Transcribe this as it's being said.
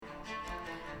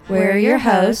We're your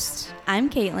hosts. I'm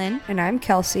Caitlin. And I'm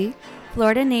Kelsey.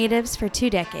 Florida natives for 2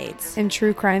 decades. And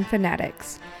true crime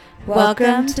fanatics.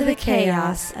 Welcome to the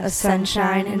chaos of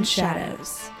sunshine and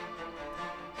shadows.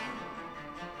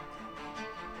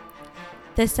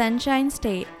 The Sunshine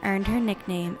State earned her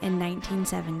nickname in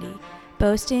 1970,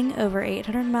 boasting over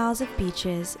 800 miles of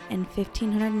beaches and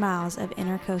 1,500 miles of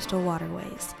intercoastal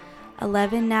waterways,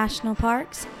 11 national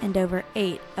parks, and over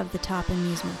 8 of the top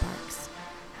amusement parks.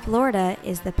 Florida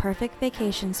is the perfect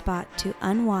vacation spot to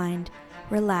unwind,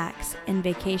 relax, and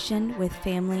vacation with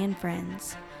family and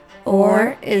friends.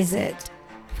 Or is it?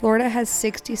 Florida has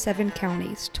 67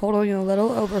 counties, totaling a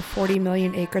little over 40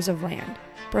 million acres of land,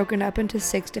 broken up into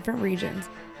 6 different regions,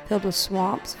 filled with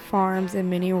swamps, farms, and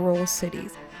many rural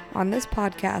cities. On this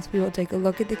podcast, we will take a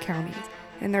look at the counties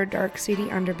and their dark, seedy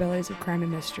underbellies of crime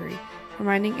and mystery,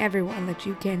 reminding everyone that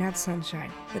you can't have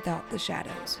sunshine without the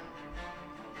shadows.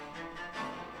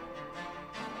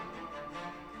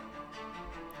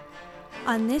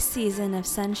 On this season of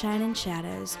Sunshine and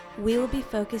Shadows, we will be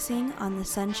focusing on the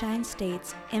Sunshine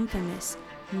State's infamous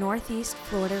Northeast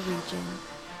Florida region.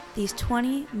 These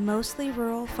 20 mostly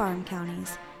rural farm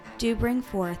counties do bring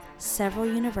forth several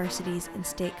universities and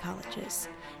state colleges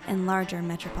and larger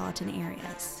metropolitan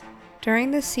areas.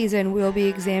 During this season, we will be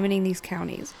examining these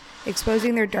counties,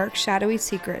 exposing their dark, shadowy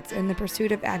secrets in the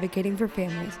pursuit of advocating for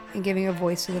families and giving a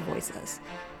voice to the voiceless.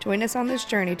 Join us on this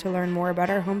journey to learn more about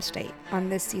our home state on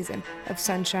this season of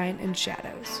Sunshine and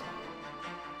Shadows.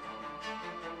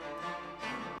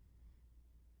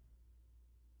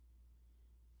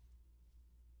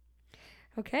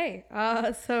 Okay,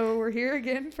 so we're here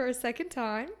again for a second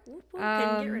time.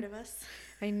 Couldn't get rid of us.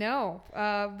 I know.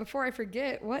 Before I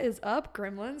forget, what is up,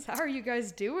 Gremlins? How are you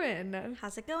guys doing?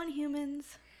 How's it going,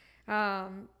 humans?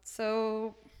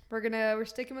 So we're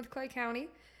sticking with Clay County.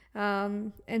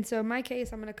 And so in my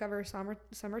case, I'm going to cover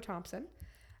Summer Thompson.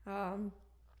 Kind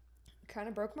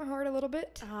of broke my heart a little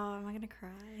bit. Oh, am I going to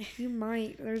cry? You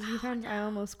might. There's a few times I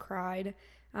almost cried.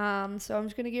 So I'm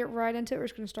just going to get right into it. We're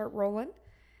just going to start rolling.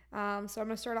 So I'm going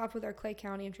to start off with our Clay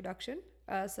County introduction.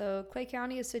 So Clay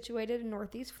County is situated in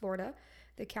northeast Florida.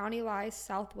 The county lies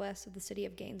southwest of the city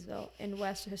of Gainesville and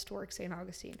west of historic St.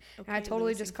 Augustine. Okay, and I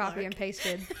totally just copy and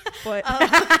pasted, but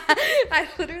I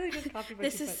literally just copied what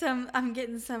this is I'm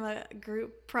getting some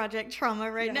group project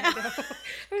trauma right now.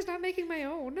 I was not making my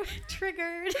own.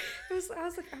 Triggered. I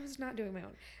was not doing my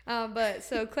own. But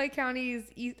so Clay County's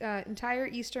entire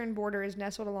eastern border is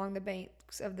nestled along the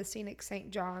banks of the scenic St.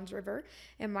 Johns River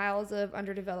and miles of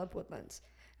underdeveloped woodlands.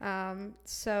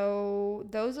 So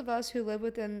those of us who live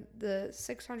within the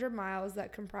 600 miles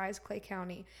that comprise Clay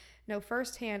County know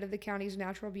firsthand of the county's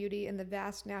natural beauty and the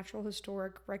vast natural,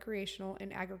 historic, recreational,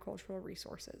 and agricultural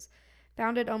resources.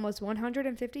 Founded almost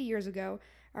 150 years ago,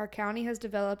 our county has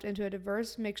developed into a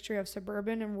diverse mixture of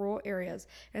suburban and rural areas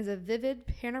and is a vivid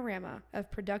panorama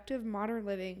of productive modern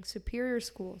living, superior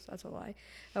schools, that's a lie,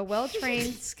 a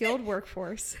well-trained, skilled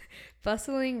workforce,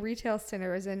 bustling retail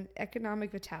centers, and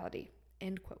economic vitality.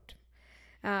 End quote.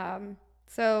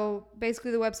 So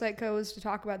basically the website goes to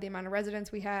talk about the amount of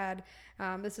residents we had.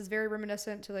 This is very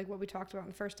reminiscent to like what we talked about in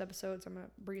the first episode, so I'm going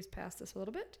to breeze past this a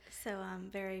little bit. So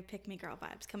very pick-me-girl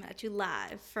vibes coming at you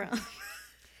live from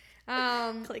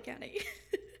Clay County.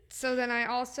 So then I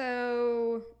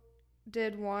also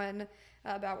did one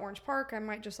about Orange Park. I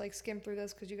might just like skim through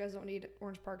this because you guys don't need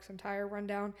Orange Park's entire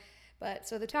rundown. But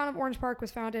so the town of Orange Park was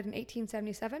founded in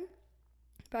 1877.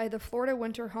 By the Florida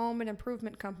Winter Home and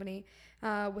Improvement Company,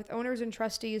 with owners and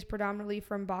trustees predominantly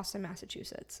from Boston,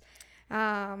 Massachusetts.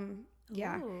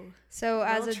 Yeah. Ooh, so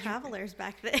as travelers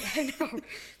back then, I know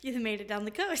you made it down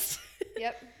the coast.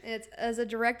 Yep. It's as a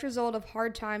direct result of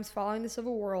hard times following the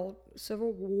Civil War. The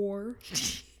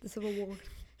Civil War.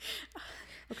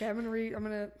 Okay, I'm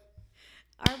gonna.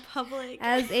 Our public.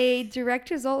 As a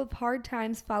direct result of hard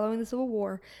times following the Civil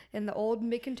War, and the old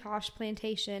McIntosh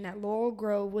plantation at Laurel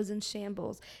Grove was in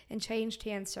shambles and changed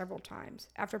hands several times.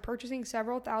 After purchasing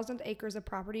several thousand acres of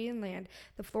property and land,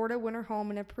 the Florida Winter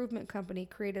Home and Improvement Company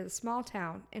created a small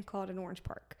town and called it Orange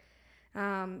Park.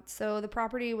 So the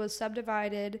property was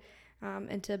subdivided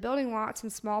into building lots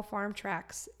and small farm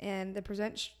tracts, and the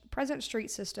present street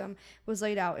system was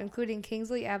laid out, including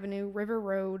Kingsley Avenue, River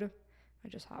Road, I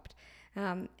just hopped,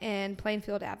 and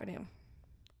Plainfield Avenue.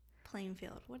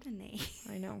 Plainfield, what a name.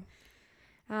 I know.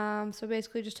 So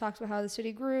basically just talks about how the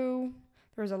city grew.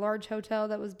 There was a large hotel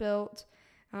that was built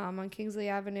on Kingsley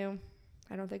Avenue.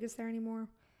 I don't think it's there anymore.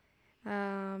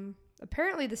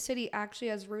 Apparently the city actually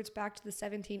has roots back to the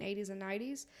 1780s and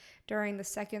 90s during the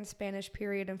second Spanish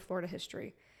period in Florida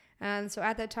history. And so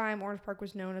at that time, Orange Park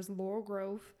was known as Laurel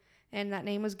Grove, and that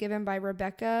name was given by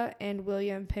Rebecca and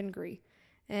William Pingree,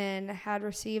 and had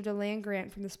received a land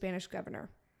grant from the Spanish governor.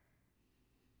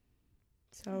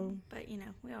 So, but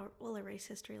we'll erase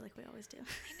history like we always do. I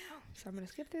know. So I'm going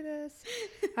to skip through this.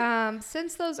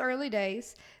 Since those early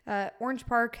days, Orange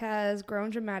Park has grown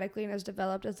dramatically and has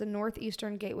developed as the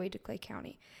northeastern gateway to Clay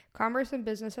County. Commerce and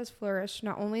business has flourished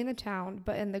not only in the town,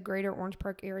 but in the greater Orange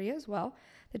Park area as well.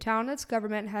 The town and its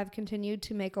government have continued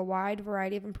to make a wide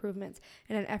variety of improvements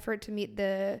in an effort to meet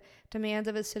the demands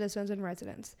of its citizens and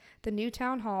residents. The new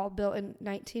town hall, built in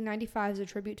 1995, is a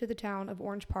tribute to the town of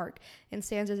Orange Park and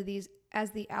stands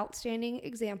as the outstanding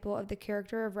example of the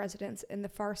character of residents and the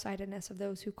farsightedness of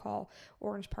those who call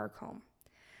Orange Park home.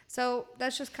 So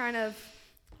that's just kind of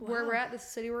where we're at, the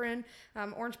city we're in.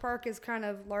 Orange Park is kind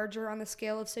of larger on the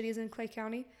scale of cities in Clay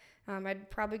County. I'd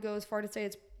probably go as far to say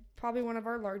it's probably one of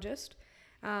our largest.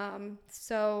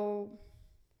 So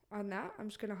on that, I'm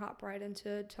just going to hop right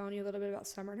into telling you a little bit about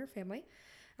Summer and her family.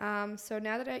 So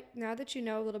now that you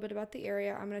know a little bit about the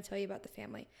area, I'm going to tell you about the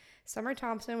family. Summer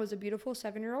Thompson was a beautiful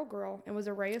 7-year-old girl and was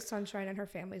a ray of sunshine in her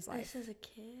family's life. This is a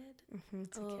kid?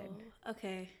 It's a kid.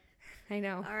 Okay. I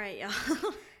know. All right,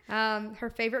 y'all. Her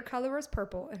favorite color was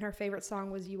purple, and her favorite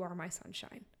song was You Are My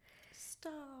Sunshine.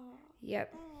 Stop.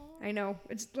 Yep. Aww. I know.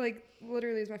 It's like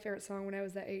literally was my favorite song when I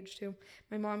was that age too.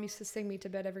 My mom used to sing me to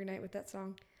bed every night with that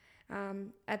song.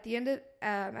 At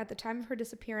the time of her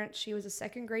disappearance, she was a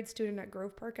second grade student at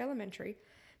Grove Park Elementary.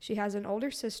 She has an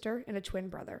older sister and a twin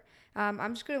brother.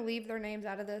 I'm just going to leave their names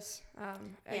out of this.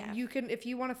 You can, if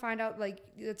you want to find out, like,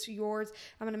 it's yours.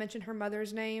 I'm going to mention her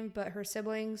mother's name, but her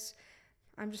siblings,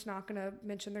 I'm just not going to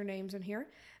mention their names in here.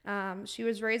 She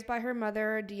was raised by her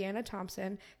mother, Deanna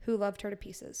Thompson, who loved her to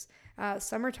pieces.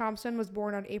 Summer Thompson was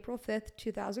born on April 5th,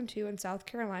 2002 in South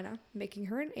Carolina, making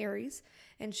her an Aries,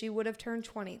 and she would have turned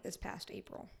 20 this past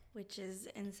April. Which is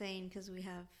insane because we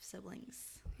have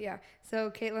siblings. Yeah.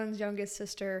 So Caitlin's youngest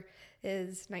sister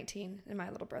is 19 and my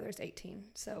little brother's 18.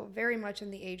 So very much in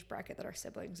the age bracket that our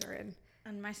siblings are in.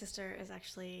 And my sister is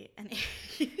actually an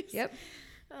Aries. Yep.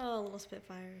 Oh, little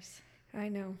Spitfires. I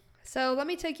know. So let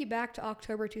me take you back to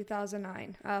October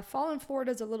 2009. Fall in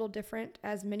Florida is a little different,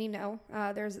 as many know.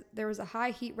 There was a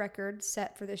high heat record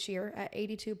set for this year at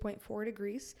 82.4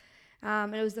 degrees.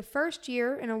 And it was the first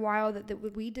year in a while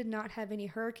that we did not have any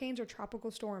hurricanes or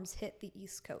tropical storms hit the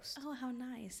East Coast. Oh, how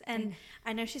nice. And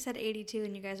I know she said 82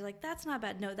 and you guys are like, that's not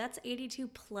bad. No, that's 82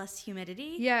 plus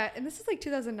humidity. Yeah, and this is like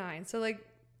 2009. So like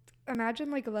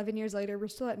imagine like 11 years later, we're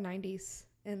still at 90s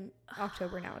in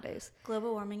October nowadays.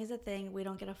 Global warming is a thing. We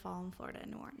don't get a fall in Florida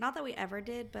anymore. Not that we ever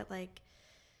did, but like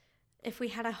if we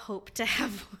had a hope to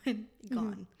have one,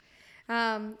 gone.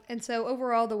 And so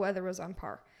overall the weather was on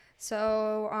par.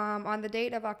 So on the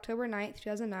date of October 9th,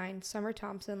 2009, Summer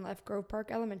Thompson left Grove Park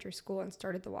Elementary School and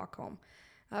started the walk home.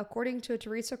 According to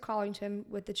Teresa Collington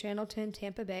with the Channel 10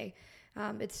 Tampa Bay,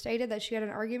 it stated that she had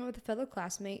an argument with a fellow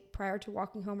classmate prior to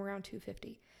walking home around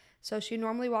 2:50. So she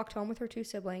normally walked home with her two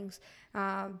siblings,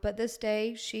 but this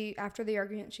day, after the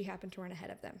argument, she happened to run ahead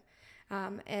of them.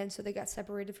 And so they got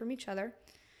separated from each other,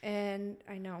 and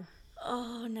I know.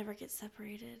 Oh, never get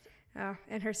separated.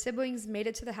 And her siblings made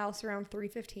it to the house around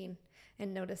 3:15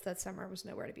 and noticed that Summer was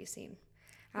nowhere to be seen.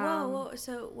 Whoa.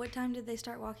 So what time did they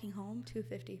start walking home?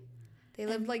 2:50. They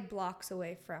lived like blocks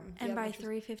away from. And by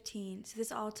 3:15. So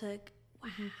this all took. Wow.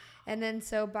 Mm-hmm. And then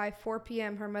so by 4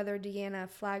 p.m., her mother, Deanna,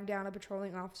 flagged down a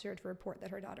patrolling officer to report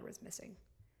that her daughter was missing.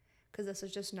 Because this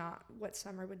is just not what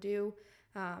Summer would do.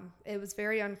 It was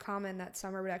very uncommon that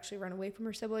Summer would actually run away from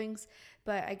her siblings.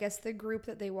 But I guess the group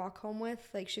that they walk home with,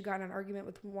 like she got in an argument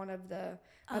with one of the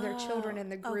other children in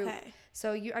the group. Okay.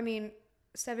 So,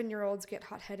 7-year-olds get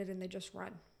hot-headed and they just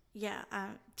run. Yeah.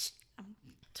 I'm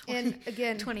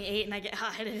 28 and I get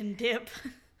hot-headed and dip.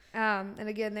 And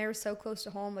again, they were so close to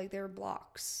home, like they were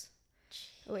blocks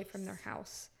away from their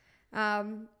house.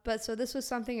 But so this was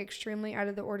something extremely out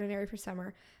of the ordinary for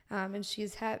Summer. And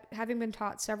she's having been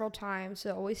taught several times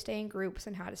to always stay in groups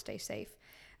and how to stay safe.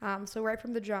 So right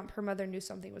from the jump, her mother knew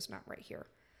something was not right here.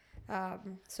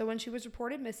 So when she was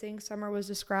reported missing, Summer was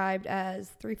described as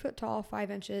 3 foot tall,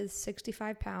 5 inches,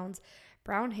 65 pounds,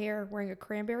 brown hair, wearing a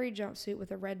cranberry jumpsuit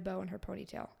with a red bow in her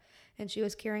ponytail. And she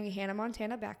was carrying a Hannah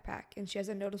Montana backpack, and she has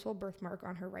a noticeable birthmark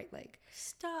on her right leg.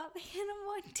 Stop, Hannah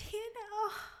Montana.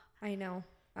 Oh. I know.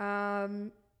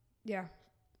 Yeah.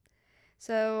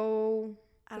 So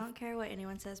I don't care what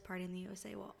anyone says, Party in the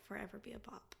USA will forever be a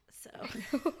bop. So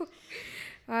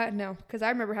no, because I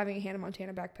remember having a Hannah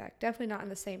Montana backpack. Definitely not in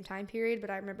the same time period, but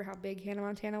I remember how big Hannah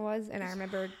Montana was, and I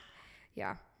remember,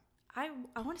 yeah. I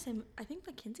want to say, I think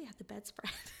Mackenzie had the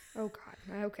bedspread. Oh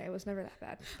God. Okay, it was never that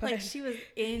bad. Like she was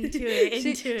into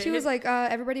it. She was like,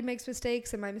 everybody makes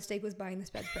mistakes, and my mistake was buying this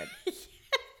bedspread.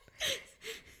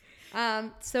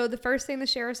 So the first thing the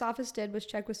sheriff's office did was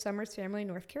check with Summer's family in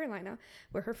North Carolina,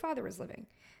 where her father was living.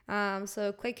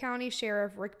 So Clay County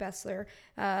Sheriff Rick Bessler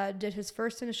did his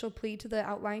first initial plea to the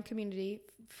outlying community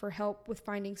for help with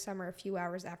finding Summer a few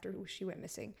hours after she went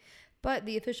missing. But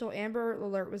the official Amber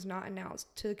Alert was not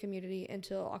announced to the community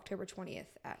until October 20th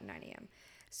at 9 a.m.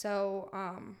 So,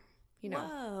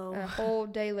 Whoa. a whole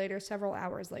day later, several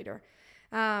hours later.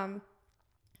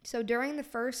 So during the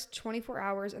first 24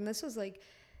 hours, and this was like,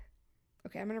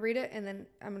 okay, I'm going to read it and then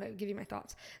I'm going to give you my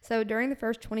thoughts. So during the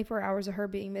first 24 hours of her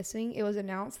being missing, it was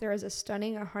announced there was a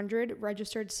stunning 100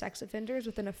 registered sex offenders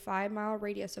within a 5-mile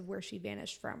radius of where she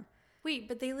vanished from. Wait,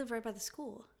 but they live right by the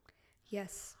school.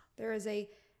 Yes, there is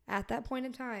at that point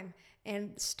in time,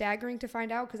 and staggering to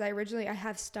find out, because I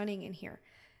have stunning in here.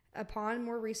 Upon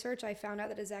more research, I found out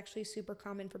that it's actually super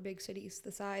common for big cities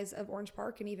the size of Orange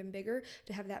Park and even bigger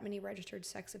to have that many registered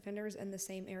sex offenders in the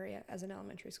same area as an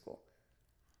elementary school.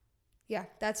 Yeah,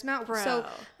 that's not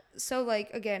so like,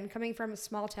 again, coming from a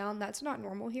small town, that's not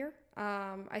normal here.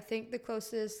 I think the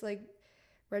closest like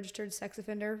registered sex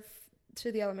offender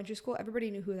to the elementary school,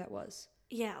 everybody knew who that was.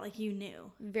 Yeah, like you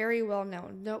knew. Very well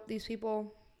known. Nope, these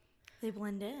people, they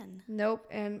blend in. Nope,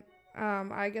 and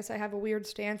I guess I have a weird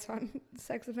stance on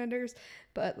sex offenders,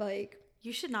 but like,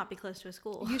 you should not be close to a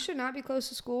school. You should not be close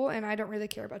to school, and I don't really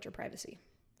care about your privacy.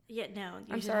 Yeah, no.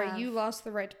 I'm sorry, you lost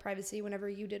the right to privacy whenever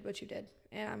you did what you did,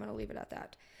 and I'm going to leave it at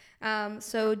that.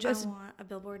 So just I want a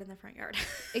billboard in the front yard.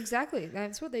 Exactly.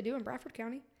 That's what they do in Bradford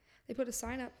County. They put a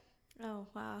sign up. Oh,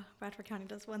 wow. Bradford County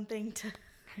does one thing to...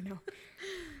 I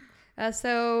know.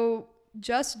 So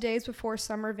just days before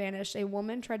Summer vanished, a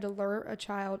woman tried to lure a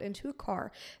child into a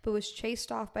car, but was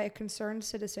chased off by a concerned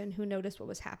citizen who noticed what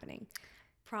was happening.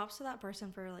 Props to that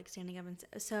person for like standing up and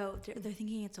so they're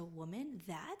thinking it's a woman.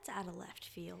 That's out of left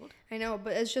field. I know,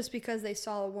 but it's just because they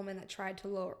saw a woman that tried to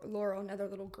lure another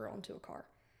little girl into a car.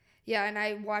 Yeah, and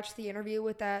I watched the interview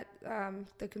with that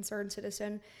the concerned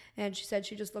citizen, and she said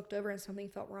she just looked over and something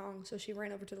felt wrong, so she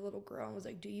ran over to the little girl and was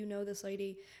like, "Do you know this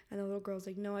lady?" And the little girl was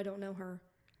like, "No, I don't know her."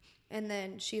 And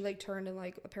then she like turned and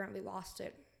like apparently lost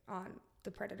it on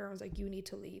the predator and was like, "You need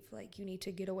to leave. Like, you need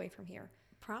to get away from here."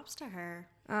 Props to her.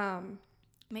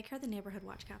 Make her the neighborhood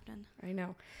watch captain. I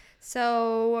know.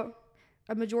 So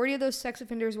a majority of those sex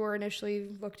offenders were initially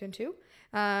looked into.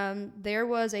 There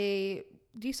was a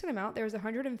decent amount. There was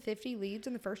 150 leads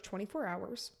in the first 24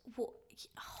 hours. Well,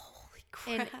 holy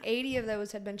crap. And 80 of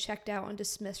those had been checked out and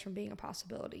dismissed from being a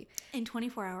possibility. In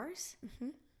 24 hours? Mm-hmm.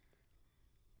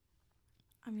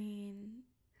 I mean,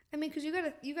 because you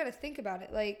gotta think about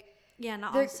it. Like, yeah,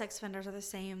 not all sex offenders are the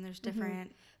same. There's different.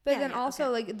 Mm-hmm. But then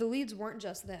also, like, the leads weren't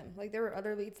just them. Like, there were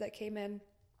other leads that came in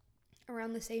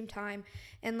around the same time.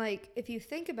 And, like, if you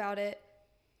think about it,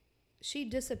 she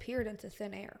disappeared into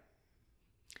thin air.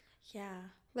 Yeah.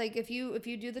 Like, if you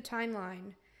do the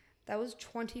timeline, that was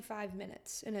 25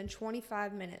 minutes. And in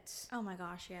 25 minutes. Oh, my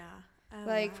gosh, yeah. Oh,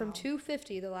 like, from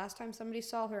 2:50, the last time somebody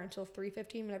saw her, until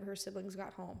 3:15, whenever her siblings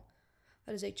got home.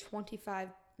 That is a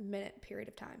 25-minute period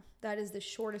of time. That is the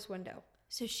shortest window.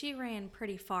 So she ran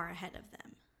pretty far ahead of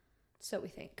them. So we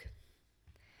think.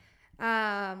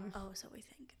 So we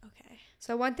think. Okay.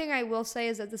 So one thing I will say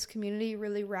is that this community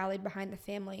really rallied behind the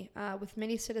family, with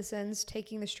many citizens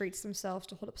taking the streets themselves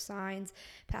to hold up signs,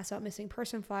 pass out missing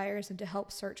person flyers, and to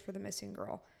help search for the missing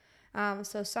girl.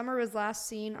 So Summer was last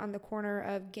seen on the corner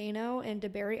of Gano and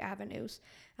DeBerry Avenues.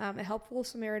 A helpful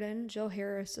Samaritan, Jill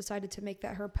Harris, decided to make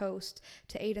that her post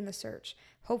to aid in the search,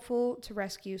 hopeful to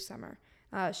rescue Summer.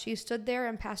 She stood there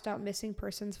and passed out missing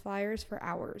persons flyers for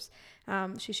hours.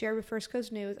 She shared with First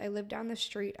Coast News, "I live down the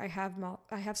street. I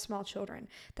have small children.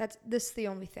 This is the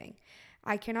only thing.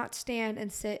 I cannot stand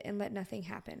and sit and let nothing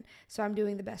happen. So I'm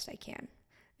doing the best I can."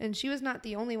 And she was not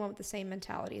the only one with the same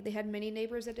mentality. They had many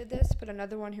neighbors that did this, but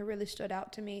another one who really stood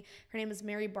out to me, her name is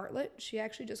Mary Bartlett. She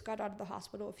actually just got out of the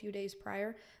hospital a few days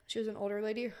prior. She was an older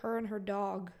lady. Her and her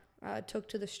dog took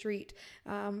to the street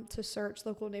to search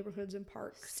local neighborhoods and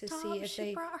parks to see if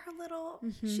she brought her little,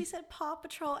 she said Paw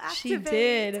Patrol activate. She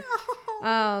did.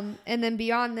 Oh. And then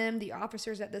beyond them, the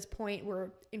officers at this point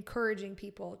were encouraging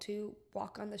people to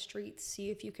walk on the streets, see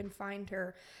if you can find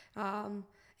her.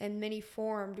 And many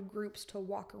formed groups to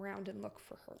walk around and look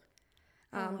for her.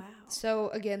 Wow. So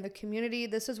again, the community,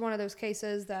 this is one of those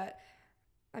cases that,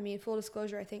 full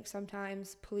disclosure, I think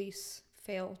sometimes police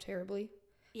fail terribly.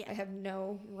 Yeah. I have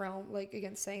no realm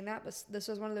against saying that, but this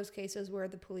was one of those cases where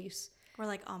the police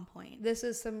were on point. This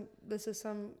is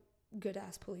some good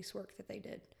ass police work that they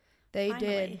did. They Finally,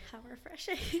 did. how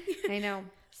refreshing. I know.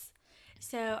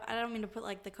 So I don't mean to put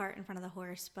like the cart in front of the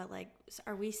horse, but like,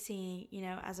 are we seeing,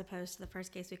 as opposed to the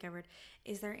first case we covered,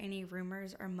 is there any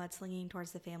rumors or mudslinging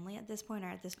towards the family at this point, or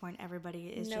at this point everybody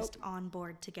is just on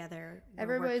board together?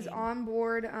 Everybody's on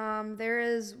board. There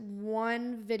is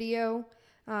one video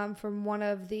from one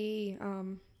of the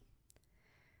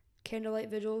candlelight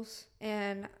vigils,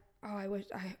 and I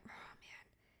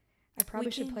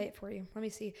probably should play it for you. Let me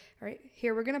see. All right,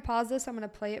 here, we're going to pause this. I'm going to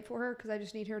play it for her because I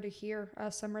just need her to hear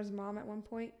Summer's mom at one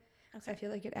point. Okay. So I feel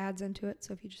like it adds into it.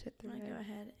 So if you just hit through it. Go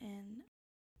ahead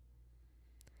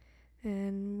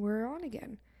and we're on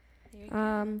again. There you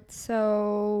go.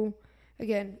 So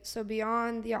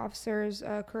beyond the officers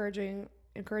encouraging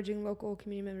local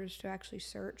community members to actually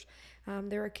search,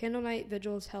 there are candlelight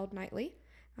vigils held nightly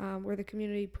where the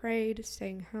community prayed,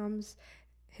 sang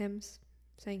hymns,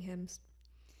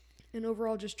 and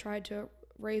overall just tried to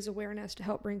raise awareness to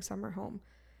help bring Summer home.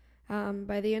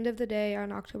 By the end of the day,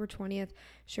 on October 20th,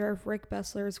 Sheriff Rick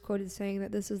Bessler is quoted saying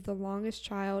that this is the longest a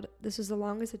child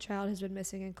has been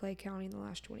missing in Clay County in the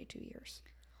last 22 years.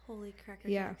 Holy cracker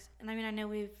jacks. And I mean, I know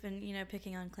we've been,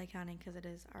 picking on Clay County because it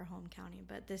is our home county,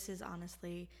 but this is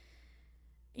honestly,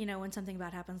 when something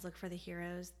bad happens, look for the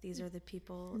heroes. These are the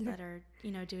people that are,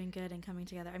 doing good and coming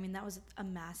together. I mean, that was a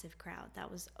massive crowd. That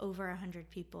was over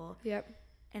 100 people. Yep.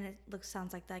 And it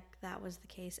sounds like that was the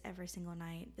case every single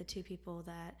night. The two people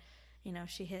that,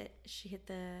 she hit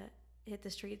the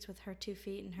streets with her 2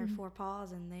 feet and her 4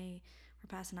 paws, and they were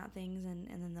passing out things, and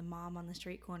then the mom on the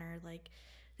street corner, like,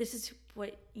 this is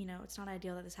what, it's not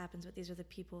ideal that this happens, but these are the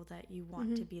people that you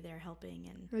want to be there helping.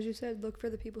 And as you said, look for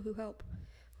the people who help,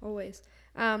 always.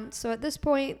 So at this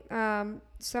point,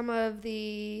 some of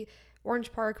the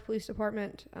Orange Park Police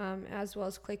Department, as well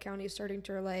as Clay County, is starting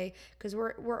to relay, because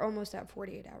we're almost at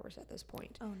 48 hours at this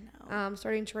point. Oh no!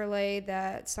 Starting to relay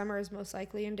that Summer is most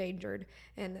likely endangered,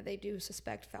 and that they do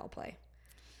suspect foul play.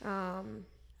 Oh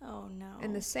no!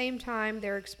 At the same time,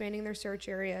 they're expanding their search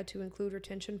area to include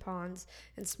retention ponds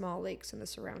and small lakes in the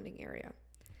surrounding area.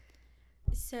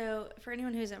 So, for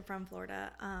anyone who isn't from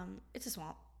Florida, it's a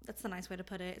swamp. That's the nice way to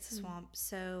put it. It's a swamp.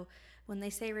 So when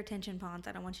they say retention ponds,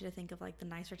 I don't want you to think of like the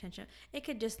nice retention. It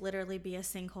could just literally be a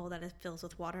sinkhole that fills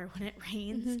with water when it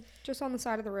rains. Just on the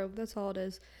side of the road. That's all it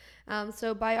is.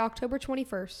 So by October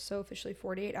 21st, so officially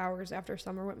 48 hours after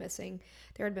Summer went missing,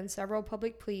 there had been several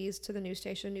public pleas to the news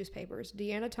station newspapers.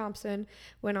 Deanna Thompson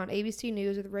went on ABC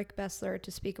News with Rick Bessler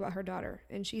to speak about her daughter,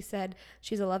 and she said,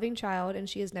 "She's a loving child and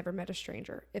she has never met a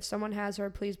stranger. If someone has her,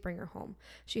 please bring her home.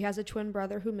 She has a twin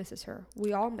brother who misses her.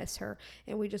 We all miss her,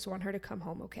 and we just want her to come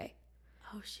home okay."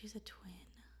 Oh, she's a twin.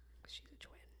 She's a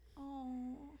twin.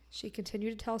 Oh. She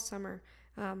continued to tell Summer,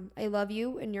 "I love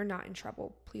you and you're not in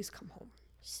trouble. Please come home."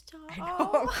 Stop. I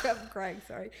know. I'm crying.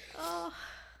 Sorry. Oh.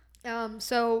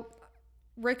 So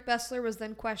Rick Bessler was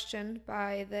then questioned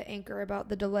by the anchor about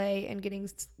the delay in getting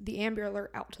the Amber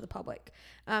Alert out to the public.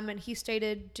 And he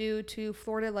stated due to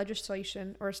Florida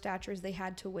legislation or statutes, they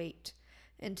had to wait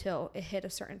until it hit a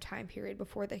certain time period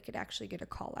before they could actually get a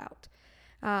call out.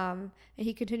 And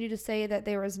he continued to say that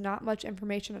there was not much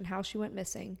information on how she went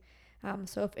missing.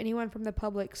 So if anyone from the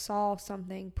public saw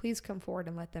something, please come forward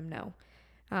and let them know.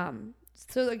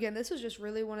 So again, this is just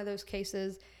really one of those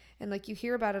cases, and like you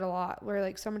hear about it a lot, where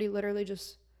like somebody literally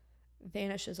just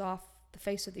vanishes off the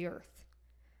face of the earth.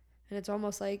 And it's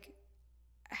almost like,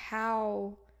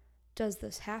 how does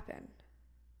this happen?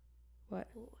 What?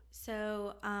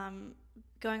 So,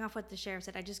 going off what the sheriff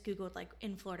said, I just Googled, like,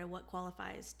 in Florida, what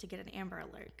qualifies to get an Amber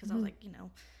Alert. Because I was like,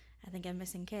 I think a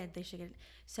missing kid, they should get.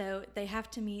 So they have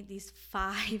to meet these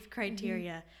 5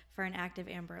 criteria for an active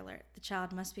Amber Alert. The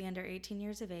child must be under 18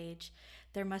 years of age.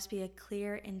 There must be a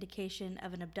clear indication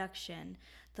of an abduction.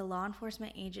 The law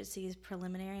enforcement agency's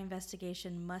preliminary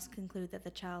investigation must conclude that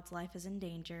the child's life is in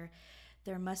danger.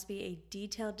 There must be a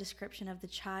detailed description of the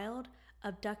child,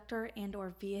 abductor, and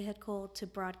or vehicle to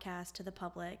broadcast to the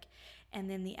public. And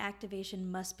then the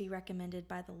activation must be recommended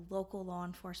by the local law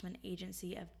enforcement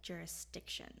agency of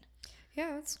jurisdiction.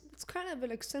 Yeah, it's kind of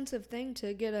an extensive thing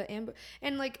to get an Amber.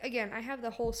 And like, again, I have the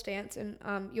whole stance, and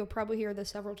you'll probably hear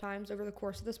this several times over the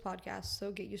course of this podcast,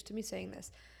 so get used to me saying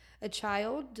this. A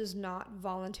child does not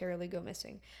voluntarily go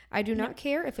missing. I do not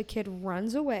care if a kid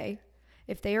runs away.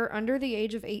 If they are under the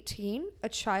age of 18, a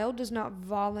child does not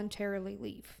voluntarily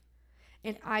leave.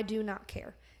 And I do not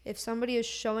care. If somebody is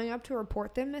showing up to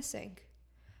report them missing,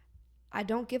 I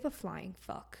don't give a flying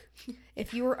fuck.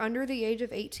 If you are under the age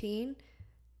of 18,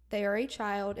 they are a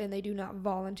child and they do not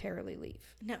voluntarily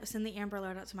leave. No, send the Amber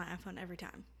Alert out to my iPhone every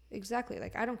time. Exactly.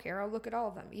 Like, I don't care. I'll look at all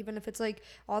of them, even if it's like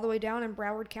all the way down in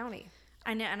Broward County.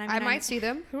 I know, and I might see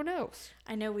them. Who knows?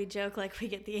 I know we joke like we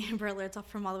get the Amber Alerts off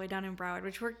from all the way down in Broward,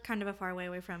 which we're kind of a far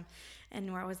away from,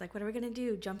 and we're always like, what are we gonna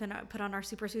do? Jump in, put on our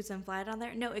super suits and fly down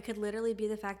there? No, it could literally be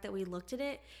the fact that we looked at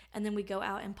it and then we go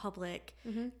out in public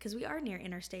because we are near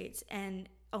interstates, and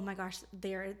oh my gosh,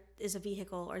 there is a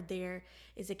vehicle or there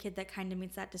is a kid that kind of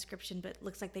meets that description, but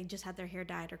looks like they just had their hair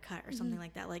dyed or cut or something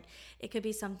like that. Like it could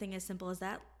be something as simple as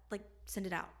that. Like send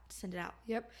it out.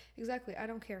 Yep, exactly. I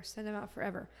don't care. Send them out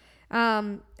forever.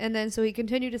 And then so he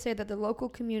continued to say that the local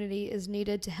community is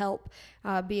needed to help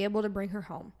be able to bring her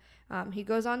home. He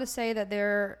goes on to say that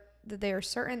they are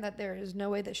certain that there is no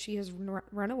way that she has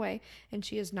run away and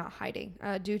she is not hiding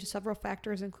due to several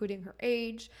factors, including her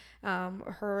age,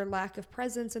 her lack of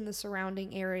presence in the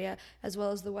surrounding area, as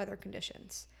well as the weather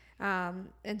conditions.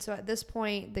 And so at this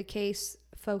point, the case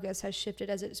focus has shifted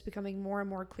as it's becoming more and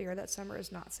more clear that Summer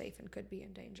is not safe and could be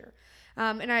in danger.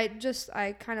 And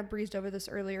I kind of breezed over this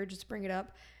earlier, just to bring it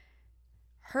up.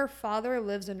 Her father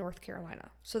lives in North Carolina.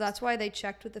 So that's why they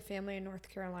checked with the family in North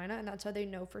Carolina, and that's how they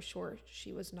know for sure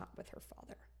she was not with her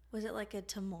father. Was it like a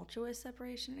tumultuous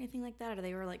separation or anything like that, or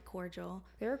they were like cordial?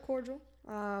 They were cordial.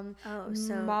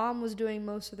 So Mom was doing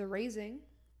most of the raising,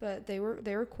 but they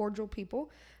were cordial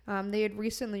people. They had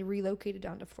recently relocated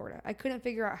down to Florida. I couldn't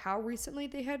figure out how recently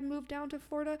they had moved down to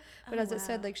Florida, but it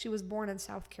said, like, she was born in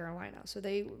South Carolina. So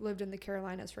they lived in the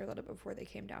Carolinas for a little bit before they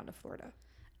came down to Florida.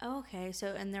 Oh, okay.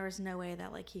 So, and there was no way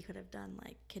that, like, he could have done,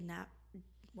 like, kidnap.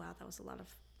 Wow, that was a lot of...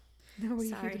 No way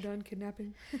he could have done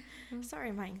kidnapping.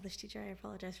 Sorry, my English teacher. I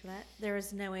apologize for that. There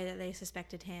was no way that they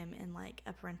suspected him in, like,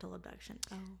 a parental abduction.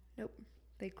 Oh. Nope.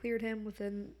 They cleared him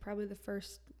within probably the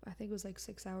first, I think it was like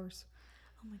 6 hours.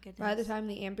 Oh, my goodness. By the time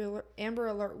the Amber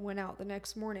Alert went out the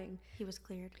next morning... He was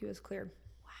cleared.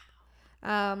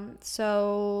 Wow.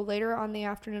 So later on the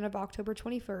afternoon of October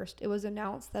 21st, it was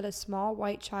announced that a small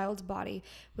white child's body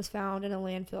was found in a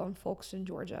landfill in Folkston,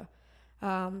 Georgia.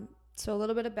 So a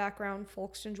little bit of background,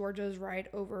 Folkston, Georgia is right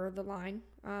over the line,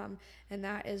 and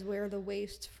that is where the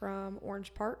waste from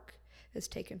Orange Park is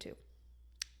taken to.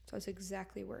 So that's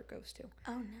exactly where it goes to.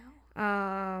 Oh, no.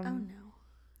 Oh, no.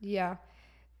 Yeah.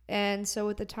 And so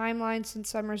with the timeline since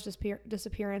Summer's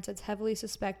disappearance, it's heavily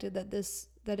suspected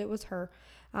that it was her.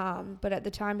 But at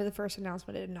the time of the first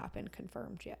announcement, it had not been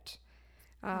confirmed yet.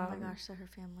 Oh my gosh, so her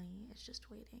family is just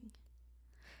waiting.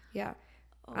 Yeah.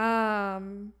 Oh.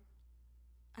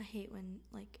 I hate when,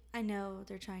 like, I know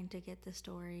they're trying to get the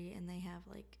story and they have,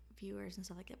 like, viewers and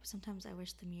stuff like that, but sometimes I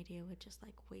wish the media would just,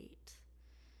 like, wait.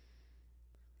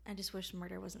 I just wish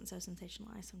murder wasn't so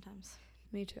sensationalized sometimes.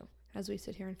 Me too, as we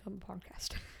sit here and film a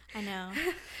podcast. I know.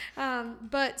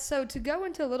 But so to go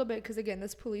into a little bit, because again,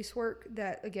 this police work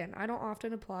that, again, I don't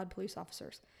often applaud police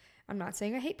officers. I'm not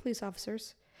saying I hate police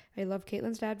officers. I love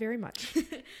Caitlin's dad very much.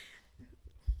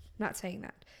 Not saying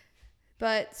that.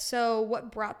 But so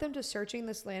what brought them to searching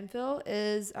this landfill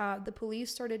is the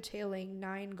police started tailing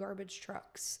 9 garbage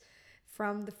trucks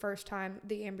from the first time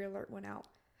the Amber Alert went out.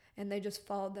 And they just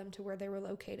followed them to where they were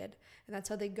located. And that's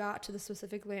how they got to the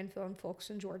specific landfill in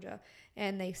Folkston, Georgia.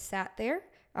 And they sat there.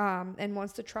 And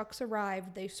once the trucks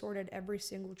arrived, they sorted every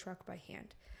single truck by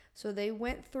hand. So they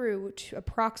went through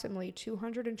approximately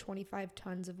 225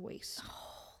 tons of waste.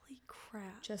 Holy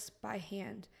crap. Just by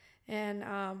hand. And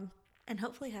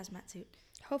hopefully hazmat suit.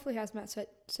 Hopefully hazmat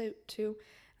suit too.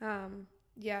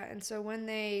 Yeah, and so when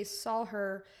they saw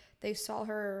her,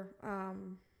 I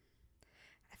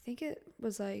think it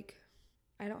was like,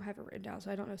 I don't have it written down,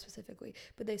 so I don't know specifically,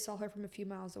 but they saw her from a few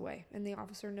miles away, and the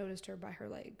officer noticed her by her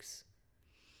legs,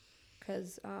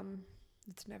 because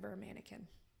it's never a mannequin.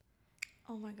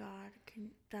 Oh my God,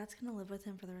 that's going to live with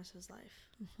him for the rest of his life.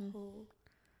 Mm-hmm. Oh.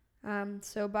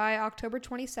 So by October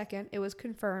 22nd, it was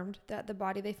confirmed that the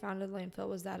body they found in the landfill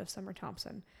was that of Summer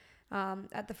Thompson.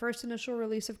 At the first initial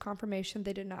release of confirmation,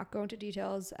 they did not go into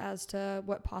details as to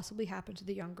what possibly happened to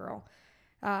the young girl.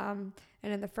 And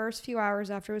in the first few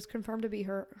hours after it was confirmed to be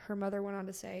her mother went on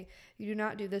to say, "You do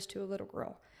not do this to a little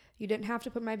girl. You didn't have to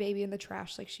put my baby in the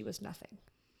trash like she was nothing."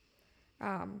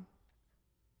 And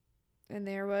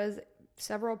there was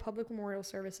several public memorial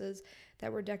services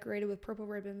that were decorated with purple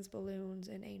ribbons, balloons,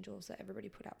 and angels that everybody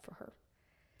put out for her.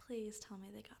 Please tell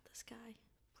me they got this guy.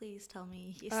 Please tell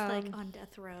me he's like on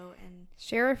death row. And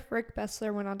Sheriff Rick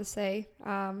Bessler went on to say,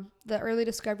 the early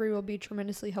discovery will be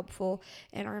tremendously helpful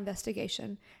in our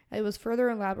investigation. It was further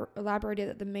elaborated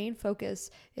that the main focus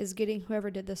is getting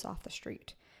whoever did this off the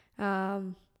street.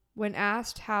 When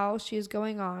asked how she is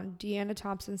going on, Deanna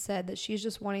Thompson said that she's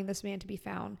just wanting this man to be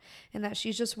found, and that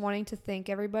she's just wanting to thank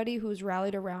everybody who's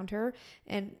rallied around her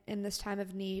and in this time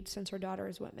of need since her daughter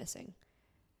has went missing.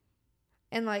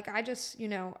 And like, I just,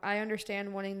 I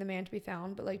understand wanting the man to be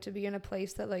found, but like to be in a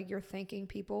place that like you're thanking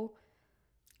people.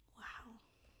 Wow.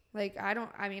 Like, I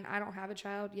don't have a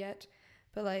child yet,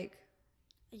 but like,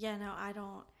 yeah, no, I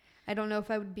don't know if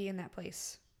I would be in that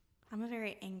place. I'm a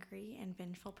very angry and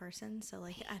vengeful person, so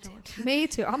like I don't. Me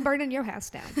too. I'm burning your house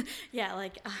down. Yeah,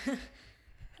 like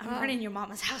I'm burning your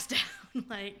mama's house down.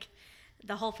 Like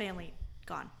the whole family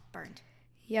gone, burned.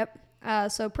 Yep.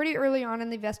 So pretty early on in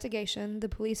the investigation, the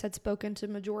police had spoken to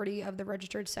the majority of the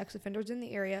registered sex offenders in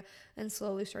the area and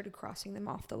slowly started crossing them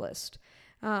off the list.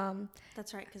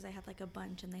 That's right, because they had like a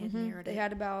bunch and they had narrowed it. They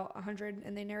had about 100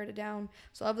 and they narrowed it down.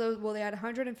 So of those, they had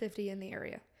 150 in the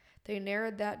area. They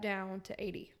narrowed that down to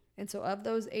 80. And so of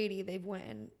those 80, they went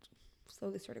and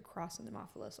slowly started crossing them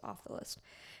off the list.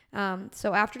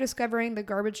 So after discovering the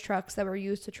garbage trucks that were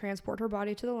used to transport her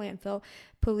body to the landfill,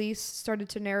 police started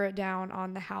to narrow it down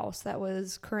on the house that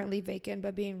was currently vacant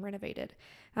but being renovated.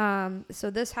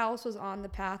 So this house was on the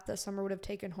path that Summer would have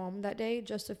taken home that day,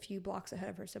 just a few blocks ahead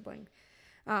of her sibling.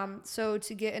 So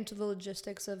to get into the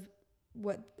logistics of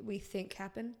what we think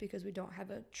happened, because we don't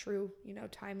have a true,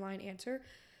 timeline answer,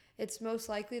 it's most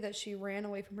likely that she ran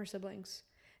away from her siblings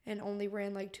and only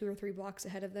ran like 2 or 3 blocks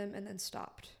ahead of them and then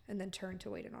stopped and then turned to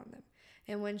wait on them.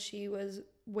 And when she was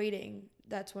waiting,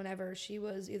 that's whenever she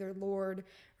was either lured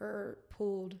or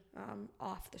pulled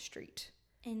off the street.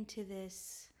 Into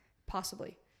this?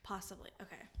 Possibly.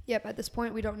 Okay. Yep, at this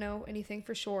point we don't know anything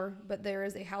for sure, but there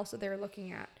is a house that they're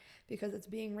looking at because it's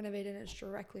being renovated and it's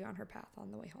directly on her path on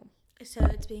the way home. So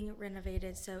it's being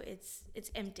renovated, so it's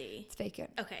empty. It's vacant.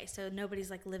 Okay, so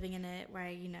nobody's like living in it,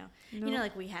 right? Nope.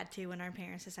 Like we had to when our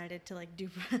parents decided to like do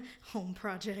home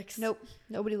projects. Nope,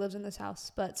 nobody lives in this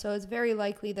house. But so it's very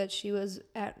likely that she was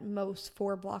at most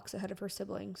 4 blocks ahead of her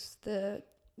siblings.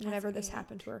 Whenever this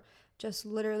happened to her, just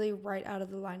literally right out of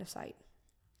the line of sight.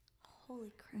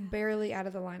 Holy crap! Barely out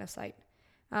of the line of sight.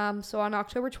 So on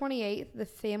October 28th, the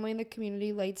family and the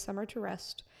community laid Summer to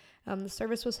rest. The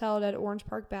service was held at Orange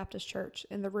Park Baptist Church,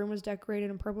 and the room was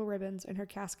decorated in purple ribbons, and her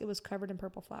casket was covered in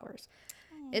purple flowers.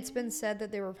 Aww. It's been said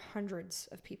that there were hundreds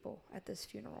of people at this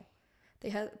funeral.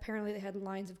 Apparently they had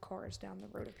lines of cars down the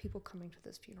road of people coming to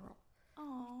this funeral.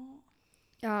 Oh.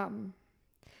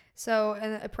 So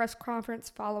in a press conference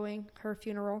following her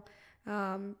funeral,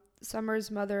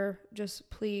 Summer's mother just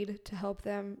pleaded to help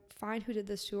them find who did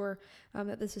this to her,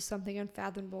 that this is something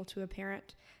unfathomable to a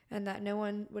parent, and that no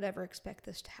one would ever expect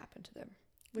this to happen to them.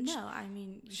 Which no, I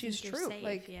mean, she's true. Safe,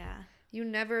 like, yeah, you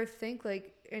never think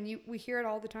we hear it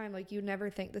all the time. Like, you never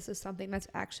think this is something that's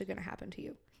actually going to happen to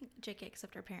you. JK,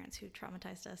 except our parents who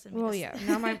traumatized us. And yeah.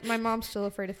 Now my mom's still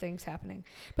afraid of things happening.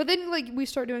 But then we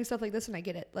start doing stuff like this, and I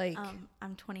get it. Like,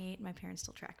 I'm 28. My parents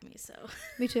still track me, so.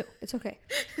 Me too. It's okay.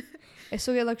 I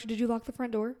still get lectured. Did you lock the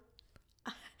front door?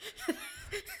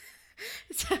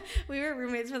 So, we were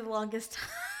roommates for the longest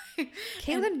time.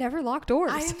 Caitlin never locked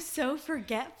doors. I am so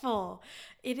forgetful.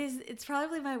 It's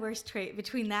probably my worst trait,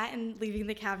 between that and leaving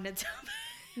the cabinets open.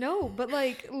 No, but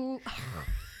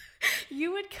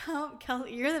you would come,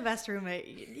 you're the best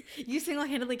roommate. You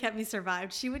single-handedly kept me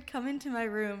survived. She would come into my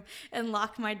room and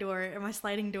lock my door, or my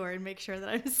sliding door, and make sure that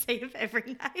I'm safe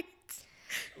every night.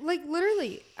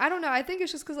 Literally, I don't know. I think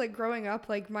it's just because growing up,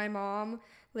 my mom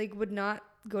would not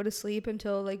go to sleep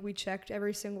until we checked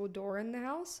every single door in the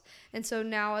house. And so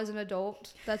now as an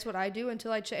adult, that's what I do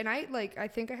until I check. And I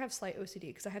think I have slight OCD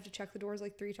because I have to check the doors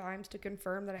 3 times to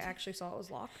confirm that I actually saw it was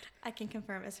locked. I can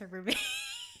confirm as her roommate.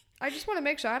 I just want to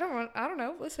make sure. I don't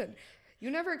know. Listen,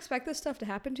 you never expect this stuff to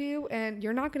happen to you, and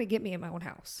you're not going to get me in my own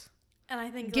house. And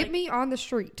I think get me on the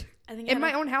street. I think in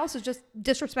my own house is just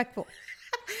disrespectful.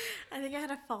 I think I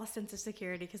had a false sense of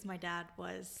security because my dad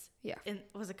was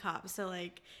a cop. So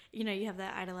you have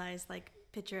that idolized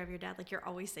picture of your dad, you're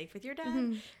always safe with your dad.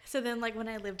 Mm-hmm. So then when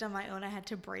I lived on my own, I had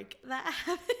to break that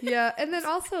habit. Yeah, and then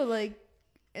also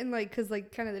because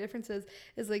kind of the difference is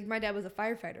my dad was a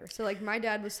firefighter, so my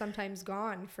dad was sometimes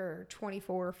gone for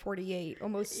 24, 48,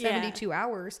 almost 72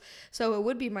 hours. So it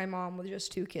would be my mom with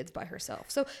just 2 kids by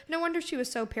herself. So no wonder she was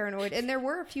so paranoid. And there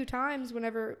were a few times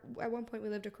whenever at one point we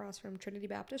lived across from Trinity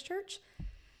Baptist Church,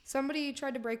 somebody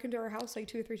tried to break into our house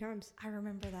 2 or 3 times. I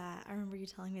remember that. I remember you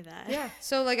telling me that. Yeah.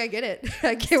 So I get it.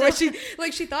 I get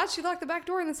what she thought she locked the back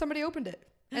door and then somebody opened it.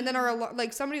 And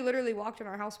then somebody literally walked in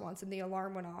our house once and the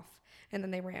alarm went off. And then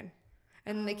they ran.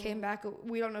 And then they came back.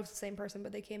 We don't know if it's the same person,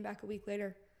 but they came back a week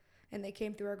later. And they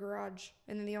came through our garage.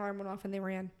 And then the alarm went off and they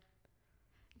ran.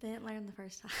 They didn't learn the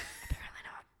first time. Apparently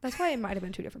not. That's why it might have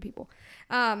been 2 different people.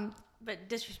 but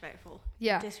disrespectful.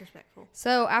 Yeah. Disrespectful.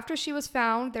 So after she was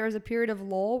found, there was a period of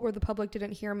lull where the public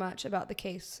didn't hear much about the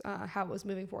case, how it was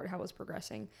moving forward, how it was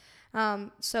progressing.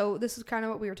 So this is kind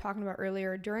of what we were talking about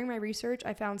earlier. During my research,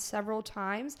 I found several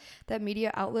times that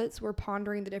media outlets were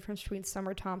pondering the difference between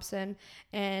Summer Thompson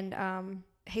and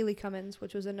Haley Cummins,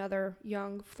 which was another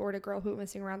young Florida girl who went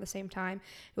missing around the same time.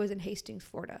 It was in Hastings,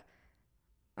 Florida.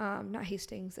 Not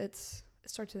Hastings. It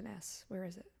starts with an S. Where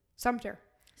is it? Sumter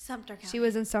County. She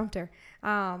was in Sumter.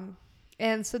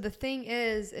 And so the thing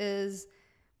is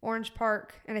Orange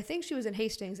Park, and I think she was in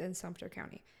Hastings and Sumter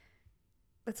County.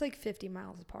 That's like 50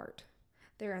 miles apart.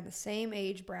 They're in the same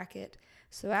age bracket.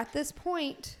 So at this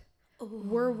point,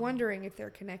 we're wondering if they're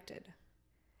connected.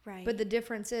 Right. But the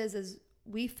difference is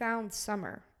we found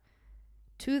Summer.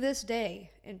 To this day,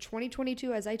 in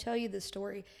 2022, as I tell you this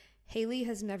story, Haley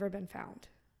has never been found.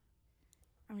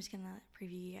 I'm just going to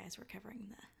preview you guys. We're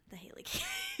covering the Haley case.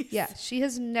 Yeah, she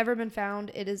has never been found.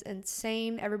 It is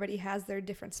insane. Everybody has their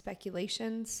different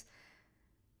speculations.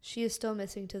 She is still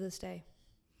missing to this day.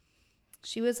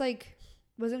 She was like,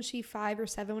 wasn't she 5 or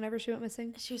 7 whenever she went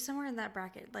missing? She was somewhere in that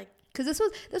bracket. Like, because this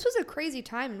was a crazy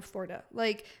time in Florida.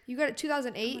 Like, you got it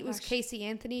 2008, it was Casey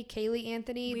Anthony, Kaylee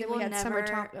Anthony. We then will we had never, Summer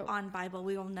Thompson. on Bible,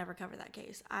 we will never cover that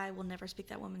case. I will never speak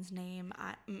that woman's name.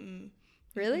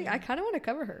 Really? I kind of want to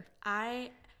cover her.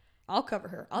 I'll cover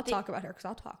her. I'll talk about her because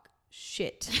I'll talk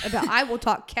shit about. I will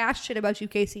talk cash shit about you,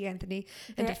 Casey Anthony.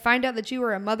 And to find out that you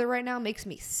are a mother right now makes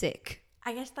me sick.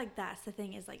 I guess like that's the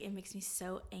thing is like it makes me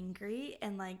so angry,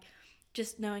 and like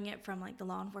just knowing it from like the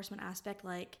law enforcement aspect,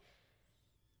 like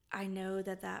I know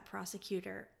that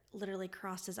prosecutor literally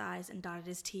crossed his I's and dotted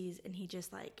his T's, and he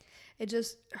just like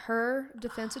her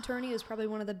defense attorney is probably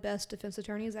one of the best defense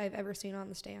attorneys I've ever seen on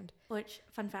the stand. Which,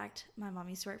 fun fact, my mom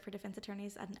used to work for defense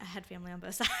attorneys. I had family on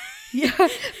both sides. Yeah,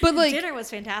 but like dinner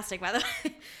was fantastic, by the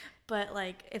way. But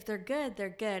like if they're good, they're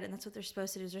good, and that's what they're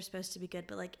supposed to do. Is they're supposed to be good.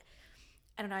 But like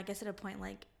I don't know. I guess at a point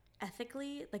like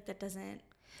ethically, like that doesn't.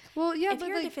 Well, yeah, if but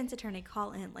you're like, a defense attorney,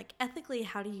 call in. Like, ethically,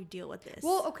 how do you deal with this?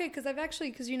 Well, okay,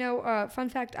 because you know, fun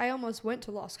fact, I almost went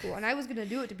to law school, and I was going to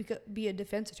do it to be a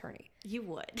defense attorney. You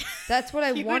would. That's what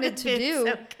I wanted to do.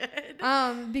 So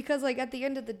good. Because, like, at the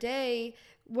end of the day,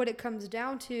 what it comes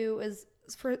down to is,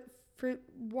 for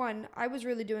one, I was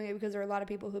really doing it because there are a lot of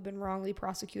people who have been wrongly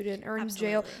prosecuted and are in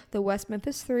jail. The West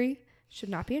Memphis 3 should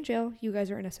not be in jail. You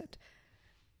guys are innocent.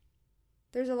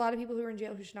 There's a lot of people who are in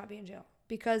jail who should not be in jail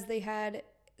because they had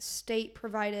state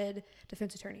provided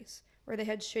defense attorneys, or they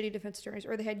had shitty defense attorneys,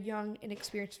 or they had young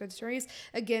inexperienced defense attorneys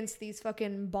against these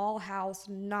fucking ball house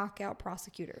knockout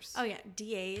prosecutors. Oh yeah,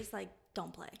 DAs like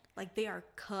don't play. Like they are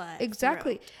cut.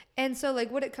 Exactly. through. And so like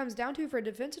what it comes down to for a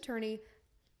defense attorney,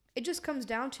 it just comes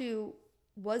down to,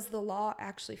 was the law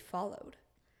actually followed?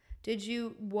 Did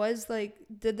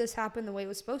this happen the way it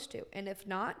was supposed to? And if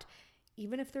not,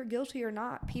 even if they're guilty or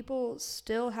not, people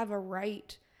still have a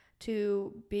right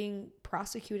to being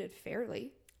prosecuted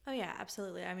fairly. Oh yeah,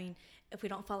 absolutely. I mean, if we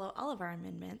don't follow all of our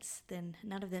amendments, then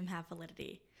none of them have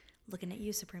validity. Looking at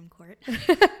you, Supreme Court.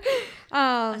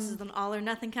 This is an all or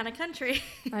nothing kind of country.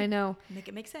 I know. Make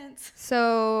it make sense.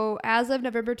 So as of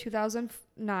November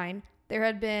 2009,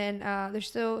 there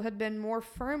still had been more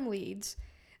firm leads,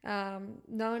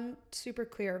 none super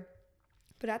clear.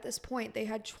 But at this point, they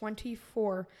had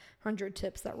 2,400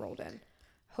 tips that rolled in,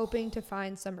 hoping to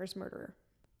find Summer's murderer.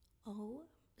 Oh,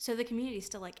 so the community's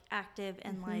still like active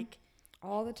and like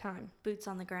all the time. Boots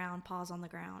on the ground, paws on the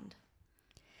ground.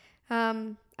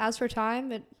 As for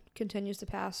time, it continues to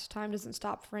pass. Time doesn't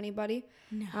stop for anybody.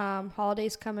 No.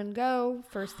 Holidays come and go.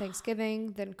 First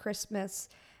Thanksgiving, then Christmas,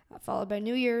 followed by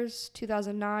New Year's.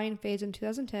 2009 fades in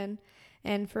 2010.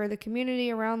 And for the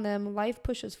community around them, life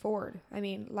pushes forward. I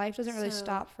mean, life doesn't really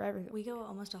stop for everything. We go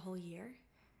almost a whole year.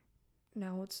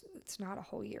 No, it's not a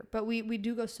whole year. But we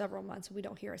do go several months. We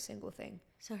don't hear a single thing.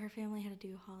 So her family had to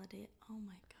do a holiday. Oh,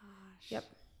 my gosh. Yep.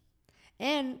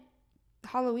 And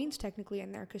Halloween's technically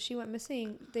in there because she went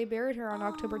missing. They buried her on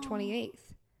October 28th.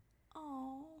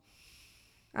 Oh.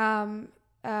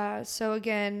 So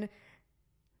again,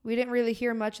 we didn't really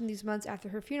hear much in these months after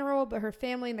her funeral, but her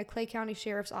family and the Clay County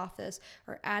Sheriff's Office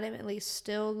are adamantly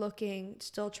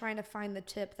still trying to find the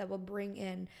tip that will bring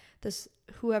in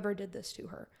whoever did this to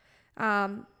her.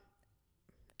 And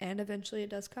eventually it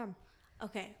does come.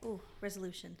 Okay. Ooh,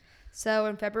 resolution. So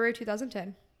in February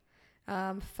 2010,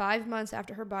 5 months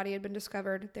after her body had been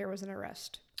discovered, there was an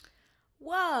arrest.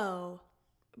 Whoa.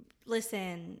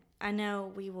 Listen, I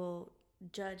know we will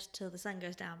judge till the sun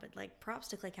goes down, but like props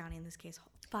to Clay County in this case.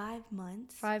 5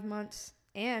 months. 5 months.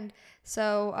 And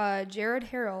so Jared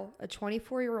Harrell, a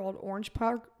 24-year-old Orange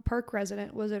Park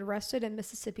resident, was arrested in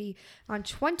Mississippi on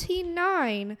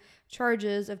 29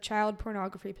 charges of child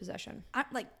pornography possession.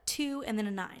 Like 2 and then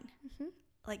a 9. Mm-hmm.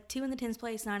 Like 2 in the tens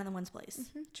place, 9 in the ones place.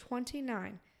 Mm-hmm.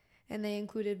 29. And they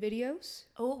included videos,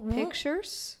 what?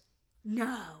 pictures.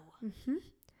 No.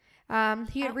 Mm-hmm.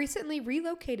 He had recently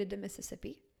relocated to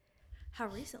Mississippi. How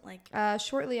recent? Like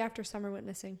shortly after Summer went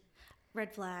missing.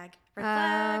 Red flag. Red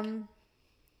flag.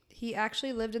 He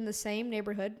actually lived in the same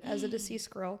neighborhood as a deceased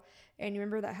girl. And you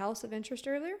remember that house of interest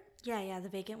earlier? Yeah, the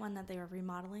vacant one that they were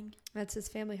remodeling. That's his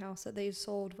family house that they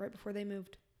sold right before they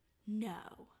moved. No.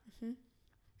 Mm-hmm.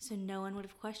 So no one would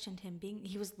have questioned him being...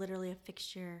 He was literally a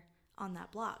fixture on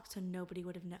that block. So nobody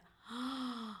would have known.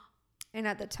 And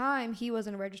at the time, he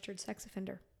wasn't a registered sex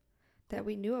offender that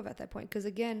we knew of at that point. Because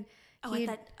again...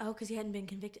 because he hadn't been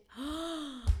convicted.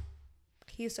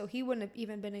 He wouldn't have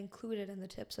even been included in the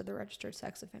tips of the registered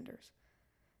sex offenders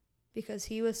because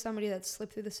he was somebody that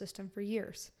slipped through the system for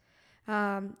years.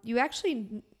 You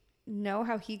actually know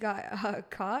how he got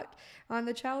caught on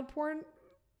the child porn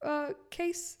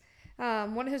case?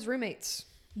 One of his roommates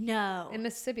in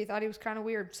Mississippi thought he was kind of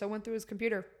weird, so went through his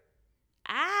computer.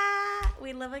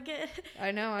 We love a good...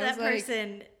 I know. That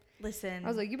person, listen. I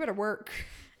was like, you better work.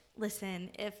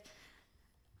 Listen,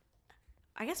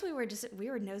 I guess we were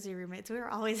nosy roommates. We were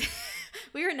always,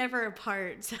 we were never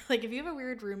apart. So like if you have a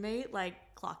weird roommate, like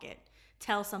clock it.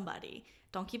 Tell somebody.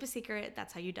 Don't keep a secret.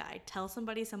 That's how you die. Tell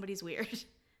somebody somebody's weird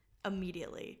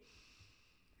immediately.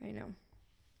 I know.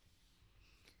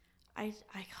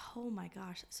 Oh my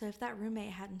gosh. So if that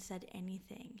roommate hadn't said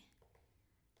anything,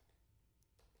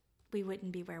 we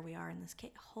wouldn't be where we are in this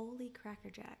case. Holy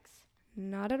Cracker Jacks.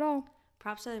 Not at all.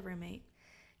 Props to the roommate.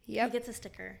 Yep. He gets a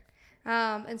sticker.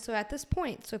 And so at this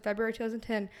point, February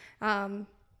 2010,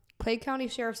 Clay County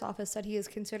Sheriff's Office said he is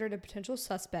considered a potential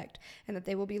suspect and that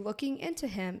they will be looking into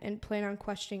him and plan on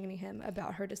questioning him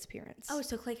about her disappearance. Oh,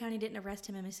 so Clay County didn't arrest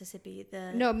him in Mississippi?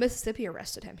 No, Mississippi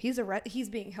arrested him. He's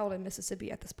being held in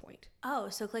Mississippi at this point. Oh,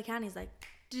 so Clay County's like,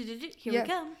 here we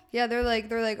come. Yeah, they're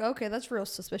like, okay, that's real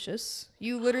suspicious.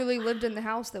 You literally lived in the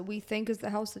house that we think is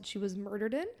the house that she was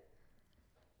murdered in.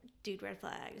 Dude, red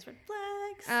flags.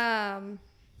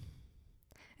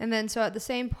 And then so at the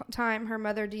same time, her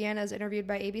mother, Deanna, is interviewed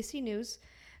by ABC News,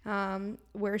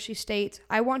 where she states,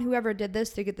 I want whoever did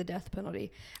this to get the death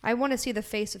penalty. I want to see the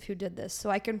face of who did this so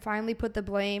I can finally put the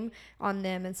blame on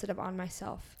them instead of on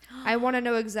myself. I want to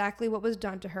know exactly what was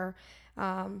done to her.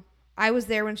 I was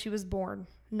there when she was born.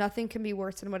 Nothing can be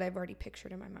worse than what I've already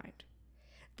pictured in my mind.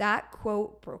 That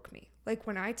quote broke me. Like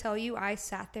when I tell you, I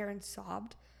sat there and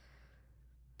sobbed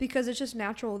because it's just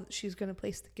natural that she's going to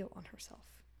place the guilt on herself.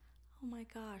 Oh my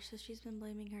gosh, so she's been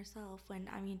blaming herself when,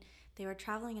 they were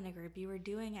traveling in a group. You were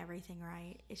doing everything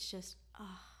right. It's just,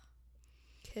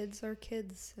 Kids are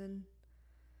kids. And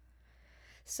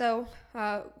so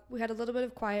we had a little bit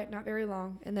of quiet, not very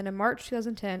long. And then in March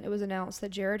 2010, it was announced that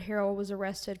Jared Harrell was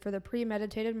arrested for the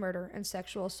premeditated murder and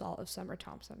sexual assault of Summer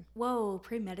Thompson. Whoa,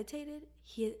 premeditated?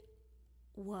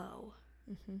 Whoa.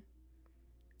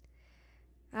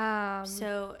 Mm-hmm.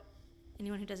 So...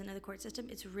 Anyone who doesn't know the court system,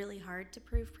 it's really hard to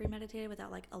prove premeditated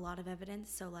without a lot of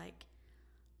evidence. So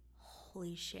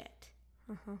holy shit.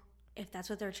 Uh-huh. If that's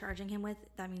what they're charging him with,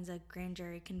 that means a grand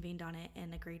jury convened on it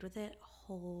and agreed with it.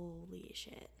 Holy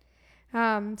shit.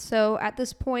 So at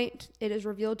this point, it is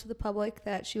revealed to the public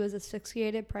that she was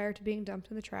asphyxiated prior to being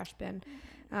dumped in the trash bin.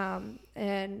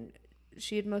 And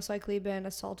she had most likely been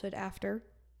assaulted after.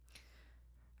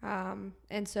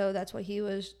 And so that's what he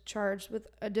was charged with,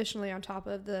 additionally on top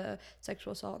of the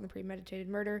sexual assault and the premeditated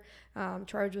murder,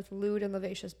 charged with lewd and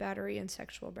lascivious battery and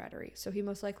sexual battery. So he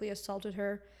most likely assaulted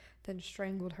her, then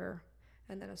strangled her,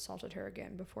 and then assaulted her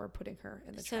again before putting her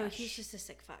in the trash. So he's just a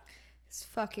sick fuck. It's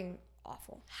fucking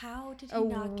awful. How did he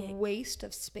not get... A waste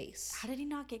of space. How did he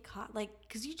not get caught?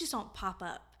 Because you just don't pop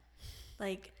up.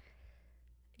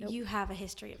 Nope. You have a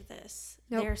history of this.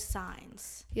 Nope. There's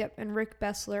signs. Yep, and Rick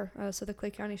Bessler, so the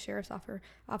Clay County Sheriff's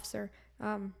officer,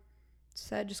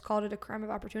 just called it a crime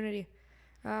of opportunity,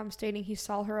 stating he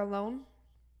saw her alone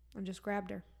and just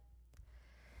grabbed her.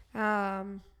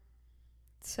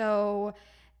 So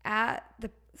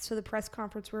the press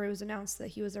conference where it was announced that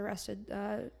he was arrested,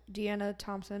 Deanna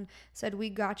Thompson said,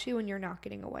 "We got you and you're not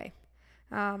getting away."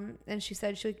 And she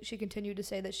said she continued to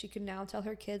say that she can now tell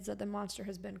her kids that the monster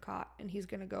has been caught and he's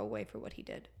going to go away for what he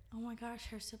did. Oh my gosh,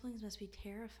 her siblings must be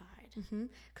terrified. Mm-hmm.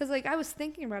 Because I was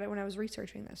thinking about it when I was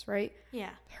researching this, right? Yeah.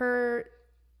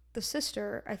 The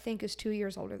sister, I think, is 2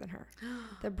 years older than her.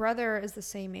 The brother is the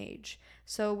same age.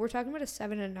 So we're talking about a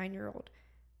 7 and 9 year old.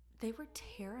 They were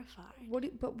terrified.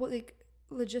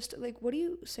 like, what do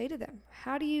you say to them?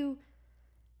 How do you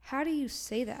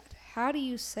say that? How do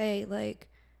you say, like,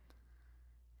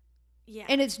 yeah.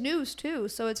 And it's news too,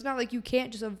 so it's not like you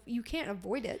can't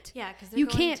avoid it. Yeah, because you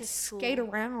can't skate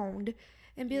around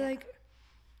and be like,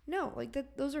 no, like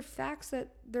that. Those are facts that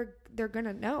they're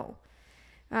gonna know.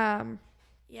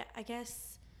 Yeah, I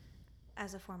guess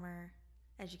as a former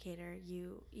educator,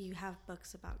 you have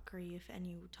books about grief, and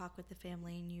you talk with the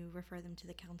family, and you refer them to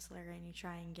the counselor, and you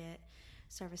try and get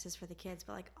services for the kids.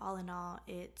 But like all in all,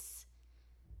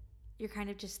 you're kind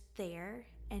of just there,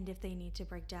 and if they need to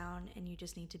break down and you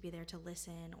just need to be there to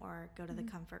listen or go to the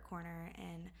comfort corner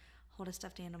and hold a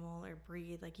stuffed animal or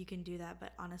breathe, like you can do that.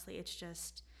 But honestly, it's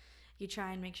just you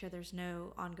try and make sure there's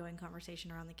no ongoing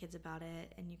conversation around the kids about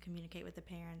it, and you communicate with the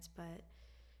parents, but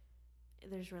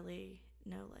there's really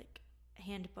no like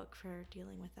handbook for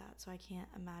dealing with that, so I can't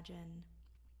imagine.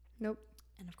 Nope.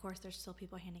 And of course there's still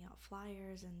people handing out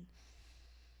flyers, and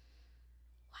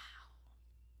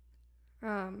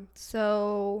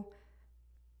so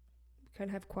kind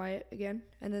of have quiet again,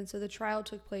 and then so the trial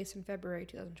took place in February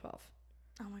 2012.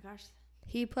 Oh my gosh.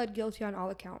 He pled guilty on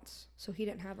all accounts, so he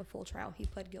didn't have a full trial. He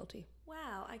pled guilty.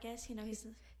 Wow, I guess he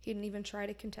didn't even try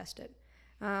to contest it.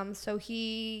 So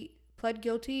he pled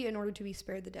guilty in order to be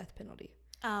spared the death penalty.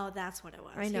 Oh, that's what it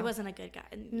was. I know. He wasn't a good guy.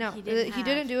 No, he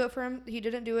didn't do it for him. He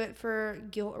didn't do it for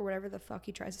guilt or whatever the fuck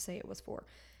he tries to say it was for.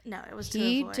 No, it was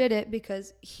He did it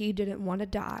because he didn't want to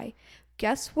die.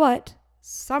 Guess what?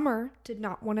 Summer did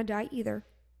not want to die either.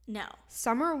 No.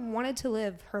 Summer wanted to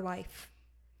live her life.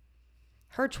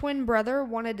 Her twin brother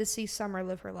wanted to see Summer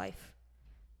live her life.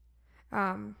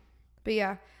 But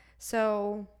yeah,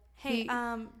 so hey,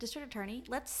 district attorney,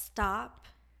 let's stop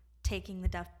taking the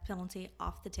death penalty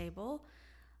off the table.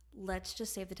 Let's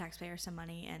just save the taxpayer some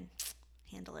money and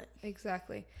handle it.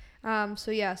 Exactly.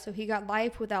 So he got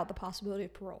life without the possibility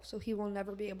of parole. So he will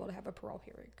never be able to have a parole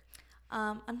hearing.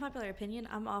 Unpopular opinion,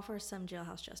 I'm all for some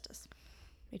jailhouse justice.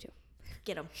 Me too.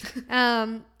 Get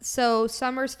him. So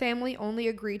Summer's family only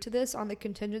agreed to this on the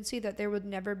contingency that there would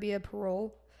never be a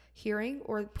parole hearing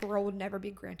or parole would never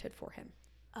be granted for him.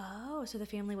 Oh, so the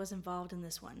family was involved in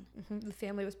this one. Mm-hmm. The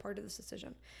family was part of this decision.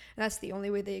 And that's the only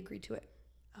way they agreed to it.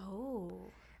 Oh.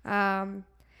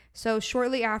 So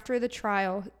shortly after the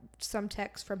trial, some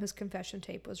text from his confession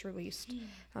tape was released.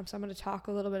 So I'm going to talk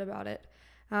a little bit about it.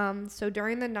 So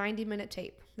during the 90-minute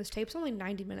tape, this tape's only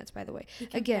 90 minutes, by the way. He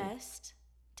confessed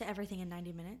to everything in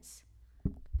 90 minutes.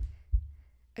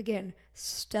 Again,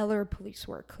 stellar police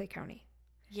work, Clay County.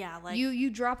 Yeah, like you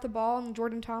dropped the ball in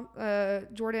the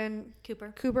Jordan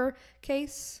Cooper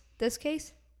case. This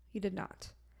case, you did not.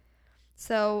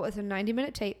 So it's a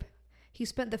 90-minute tape. He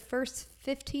spent the first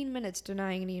 15 minutes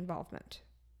denying any involvement.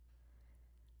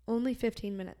 Only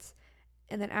 15 minutes.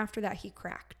 And then after that, he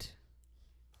cracked.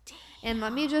 Damn. And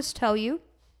let me just tell you,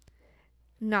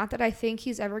 not that I think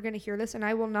he's ever going to hear this, and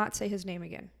I will not say his name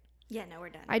again. Yeah, no, we're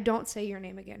done. I don't say your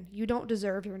name again. You don't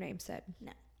deserve your name said.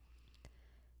 No.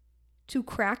 To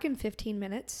crack in 15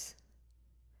 minutes,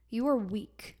 you are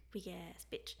weak. Weak ass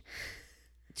bitch.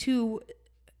 To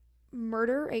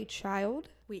murder a child,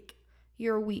 weak.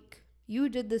 You're weak. You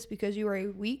did this because you are a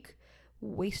weak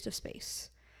waste of space.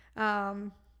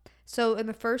 So in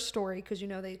the first story, because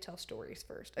they tell stories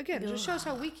first. Again, it just shows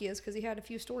how weak he is because he had a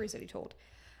few stories that he told.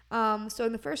 So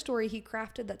in the first story, he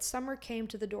crafted that Summer came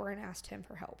to the door and asked him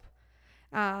for help.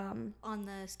 On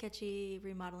the sketchy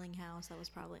remodeling house, that was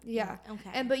probably... Yeah.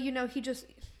 Okay. But he just...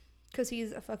 Because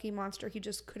he's a fucking monster, he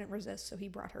just couldn't resist, so he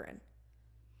brought her in.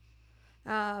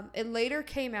 It later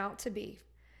came out to be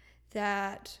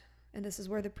that... And this is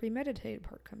where the premeditated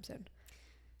part comes in.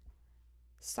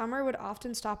 Summer would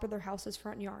often stop at their house's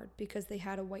front yard because they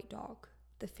had a white dog.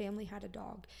 The family had a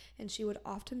dog. And she would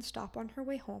often stop on her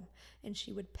way home and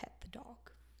she would pet the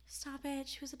dog. Stop it.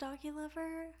 She was a doggy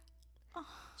lover. Oh.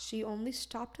 She only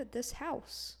stopped at this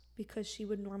house because she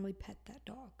would normally pet that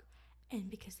dog. And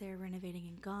because they were renovating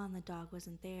and gone, the dog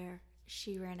wasn't there.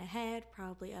 She ran ahead,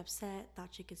 probably upset,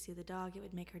 thought she could see the dog. It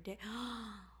would make her day.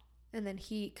 And then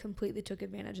he completely took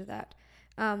advantage of that.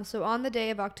 So on the day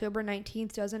of October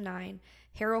 19th, 2009,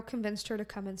 Harold convinced her to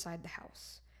come inside the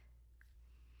house.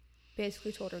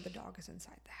 Basically told her the dog is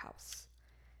inside the house.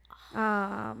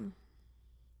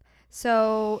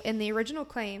 So in the original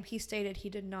claim, he stated he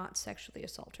did not sexually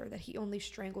assault her, that he only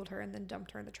strangled her and then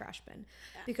dumped her in the trash bin.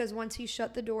 Yeah. Because once he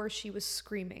shut the door, she was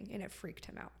screaming and it freaked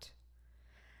him out.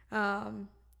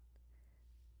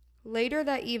 Later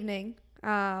that evening,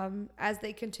 as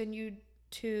they continued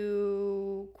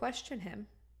to question him,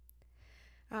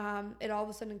 It all of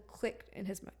a sudden clicked in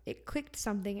his mind. It clicked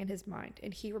something in his mind,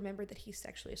 and he remembered that he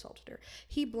sexually assaulted her.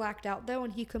 He blacked out, though,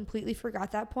 and he completely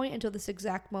forgot that point until this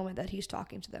exact moment that he's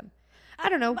talking to them. I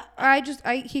don't know.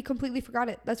 He completely forgot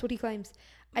it. That's what he claims.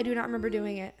 I do not remember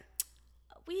doing it.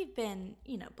 We've been,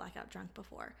 blackout drunk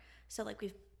before. So,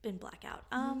 we've been blackout.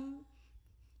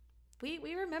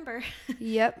 We remember.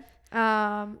 Yep.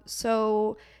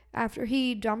 So after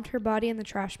he dumped her body in the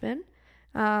trash bin,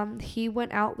 he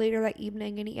went out later that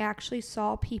evening and he actually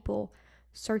saw people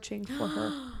searching for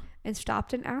her and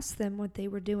stopped and asked them what they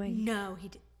were doing. No, he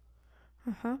did.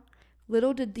 Uh-huh.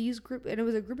 Little did these group, and it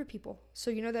was a group of people.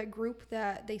 So that group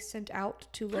that they sent out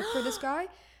to look for this guy?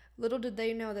 Little did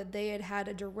they know that they had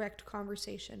a direct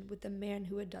conversation with the man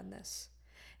who had done this.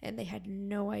 And they had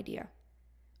no idea.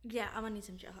 Yeah, I'm gonna need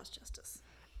some jailhouse justice.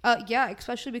 Yeah,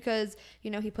 especially because,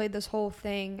 he played this whole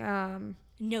thing.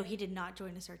 No, he did not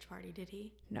join a search party, did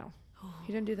he? No.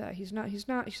 He didn't do that. He's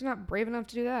not brave enough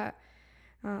to do that.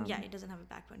 Yeah, he doesn't have a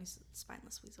backbone. He's a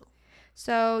spineless weasel.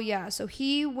 So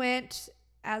he went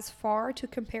as far to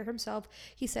compare himself.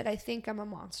 He said, I think I'm a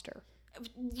monster.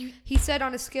 He said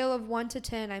on a scale of 1 to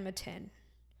 10, I'm a 10.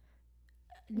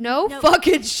 No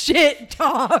fucking shit,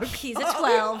 dog. He's a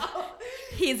 12.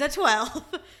 He's a 12.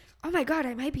 Oh my God,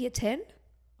 I might be a 10.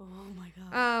 Oh my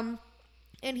God.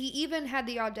 And he even had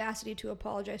the audacity to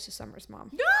apologize to Summer's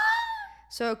mom. No!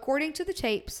 So according to the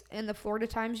tapes in the Florida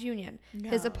Times-Union,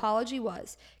 his apology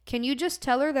was, can you just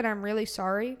tell her that I'm really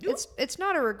sorry? No. It's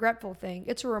not a regretful thing.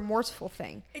 It's a remorseful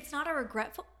thing. It's not a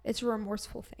regretful? It's a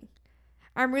remorseful thing.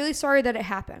 I'm really sorry that it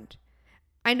happened.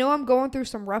 I know I'm going through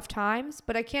some rough times,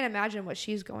 but I can't imagine what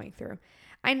she's going through.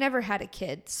 I never had a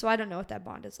kid, so I don't know what that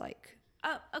bond is like.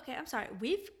 Oh, okay. I'm sorry.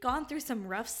 We've gone through some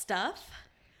rough stuff.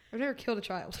 I've never killed a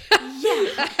child. Yeah.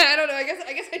 I don't know. I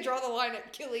guess I draw the line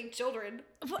at killing children.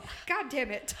 What? God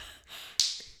damn it.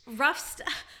 Rough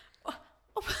stuff.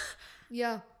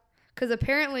 Yeah. Because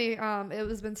apparently it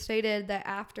was been stated that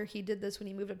after he did this, when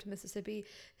he moved up to Mississippi,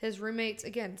 his roommates,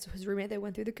 they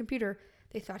went through the computer.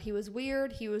 They thought he was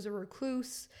weird. He was a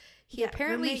recluse. He gets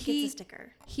a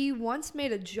sticker. He once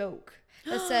made a joke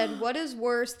that said, what is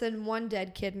worse than 1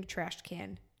 dead kid in a trash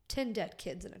can? 10 dead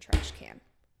kids in a trash can.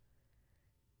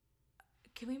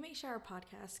 Can we make sure our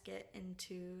podcasts get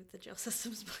into the jail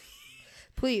systems, please?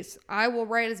 Please. I will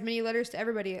write as many letters to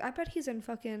everybody. I bet he's in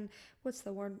fucking, what's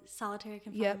the word? Solitary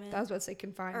confinement. Yep, I was about to say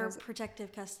confinement. Or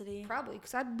protective custody. Probably,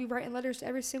 because I'd be writing letters to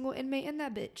every single inmate in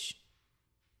that bitch.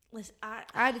 Listen,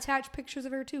 I'd attach pictures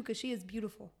of her too, because she is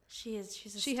beautiful. She has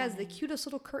the cutest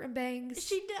little curtain bangs.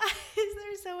 She does.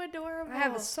 They're so adorable. I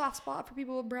have a soft spot for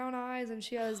people with brown eyes, and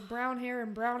she has brown hair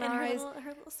and brown eyes. Her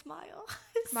little smile.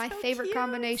 My favorite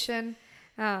combination.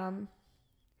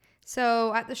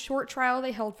 So at the short trial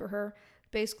they held for her,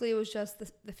 basically it was just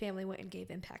the family went and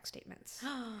gave impact statements.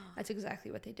 That's exactly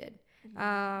what they did.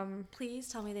 Please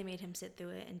tell me they made him sit through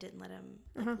it and didn't let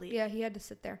him leave. Yeah, he had to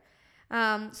sit there.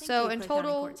 So in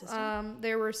total,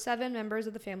 there were 7 members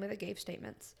of the family that gave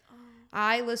statements. Oh.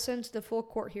 I listened to the full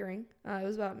court hearing. It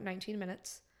was about 19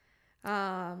 minutes.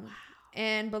 Wow.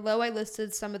 And below I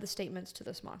listed some of the statements to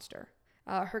this monster.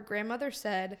 Her grandmother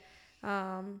said,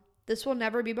 this will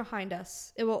never be behind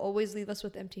us. It will always leave us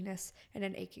with emptiness and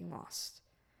an aching loss.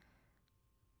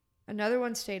 Another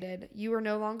one stated, you are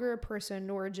no longer a person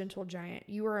nor a gentle giant.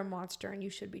 You are a monster and you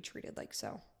should be treated like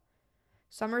so.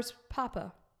 Summer's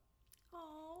papa.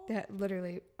 That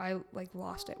literally, I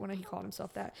lost it when he called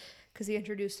himself that, because he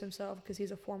introduced himself because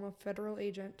he's a former federal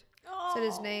agent. Said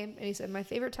his name, and he said, my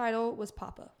favorite title was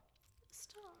Papa.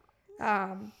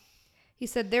 Stop. He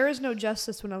said, there is no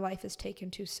justice when a life is taken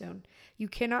too soon. You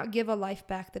cannot give a life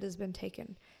back that has been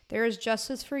taken. There is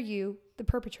justice for you, the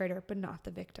perpetrator, but not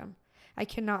the victim. I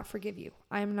cannot forgive you.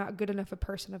 I am not good enough a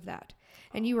person of that,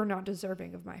 and you are not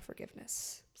deserving of my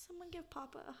forgiveness. Someone give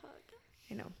Papa a hug.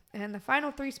 I know. And the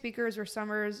final 3 speakers were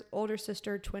Summer's older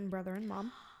sister, twin brother, and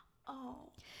mom. Oh.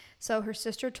 So her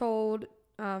sister told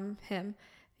him,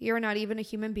 you are not even a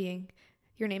human being.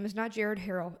 Your name is not Jared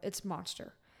Harrell. It's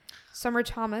Monster. Summer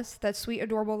Thomas, that sweet,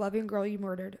 adorable, loving girl you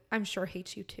murdered, I'm sure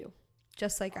hates you too.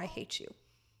 Just like I hate you.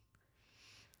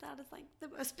 That is the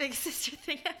most big sister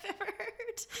thing I've ever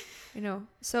heard. I know.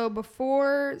 So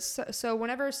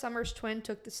whenever Summer's twin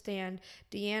took the stand,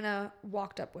 Deanna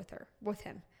walked up with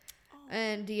him.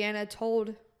 And Deanna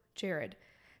told Jared,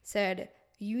 said,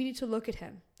 you need to look at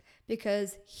him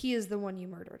because he is the one you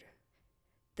murdered.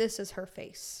 This is her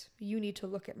face. You need to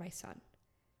look at my son.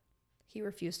 He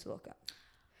refused to look up.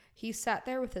 He sat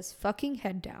there with his fucking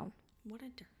head down. What a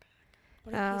dirtbag.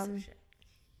 What a piece of shit.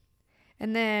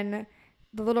 And then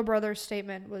the little brother's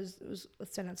statement was a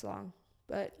sentence long,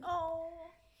 but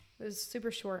it was super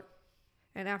short.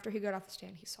 And after he got off the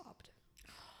stand, he sobbed.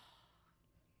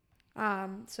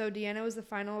 So Deanna was the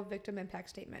final victim impact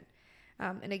statement.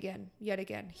 And yet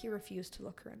again, he refused to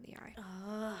look her in the eye.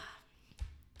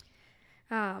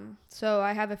 So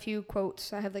I have a few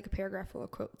quotes. I have like a paragraph full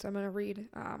of quotes I'm going to read.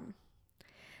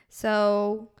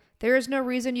 So there is no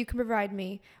reason you can provide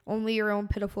me, only your own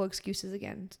pitiful excuses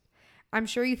again. I'm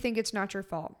sure you think it's not your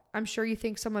fault. I'm sure you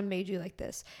think someone made you like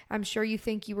this. I'm sure you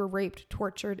think you were raped,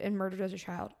 tortured, and murdered as a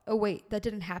child. Oh, wait, that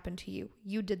didn't happen to you.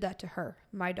 You did that to her,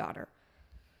 my daughter.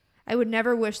 I would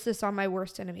never wish this on my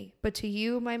worst enemy, but to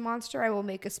you, my monster, I will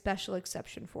make a special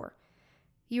exception for.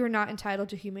 You are not entitled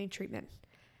to humane treatment.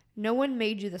 No one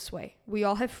made you this way. We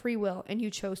all have free will, and you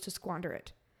chose to squander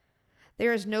it.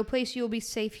 There is no place you will be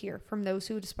safe here from those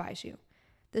who despise you.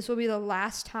 This will be the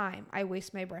last time I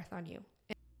waste my breath on you.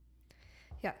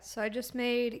 Yeah, so I just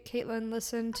made Caitlin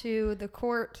listen to the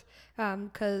court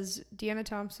because Deanna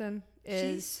Thompson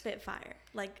is... She's spitfire.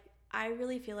 Like, I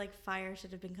really feel like fire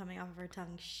should have been coming off of her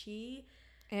tongue. She...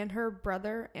 And her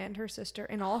brother and her sister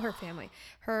and all her family.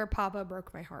 Her papa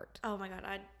broke my heart. Oh my God,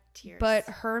 I had tears. But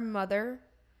her mother,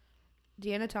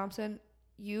 Deanna Thompson,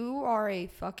 you are a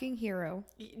fucking hero.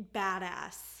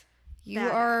 Badass. You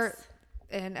are...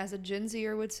 And as a Gen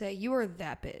Zer would say, you are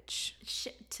that bitch.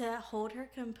 To hold her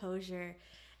composure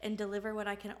and deliver what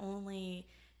I can only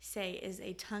say is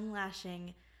a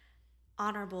tongue-lashing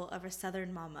honorable of a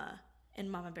Southern mama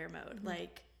in mama bear mode. Mm-hmm.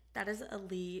 Like, that is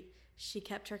elite. She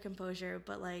kept her composure,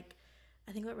 but like,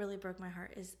 I think what really broke my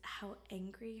heart is how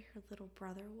angry her little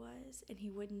brother was, and he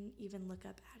wouldn't even look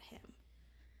up at him.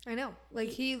 I know. Like,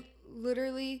 he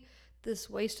literally, this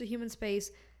waste of human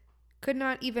space, could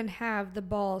not even have the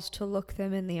balls to look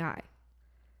them in the eye.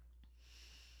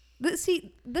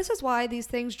 See, this is why these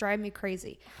things drive me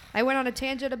crazy. I went on a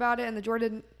tangent about it in the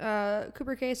Jordan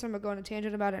Cooper case. I'm going to go on a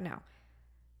tangent about it now.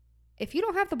 If you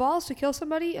don't have the balls to kill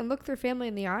somebody and look their family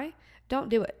in the eye, don't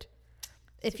do it.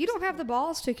 If you don't have the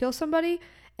balls to kill somebody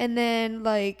and then,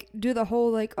 like, do the whole,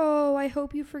 like, oh, I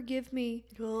hope you forgive me.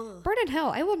 Ugh. Burn in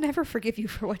hell. I will never forgive you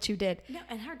for what you did. No,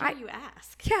 and how dare you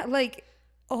ask? Yeah, like...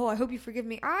 Oh, I hope you forgive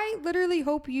me. I literally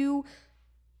hope you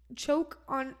choke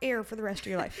on air for the rest of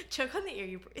your life. Choke on the air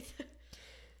you breathe.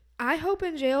 I hope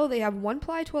in jail they have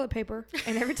 1-ply toilet paper,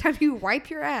 and every time you wipe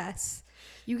your ass,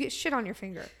 you get shit on your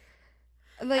finger.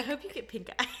 Like, I hope you get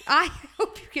pink eye. I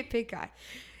hope you get pink eye.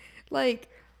 Like,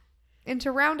 and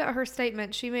to round out her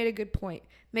statement, she made a good point.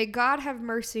 May God have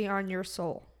mercy on your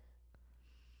soul.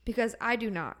 Because I do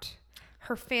not.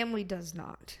 Her family does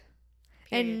not.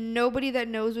 And nobody that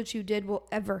knows what you did will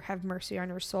ever have mercy on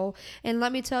your soul. And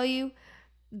let me tell you,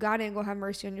 God ain't gonna have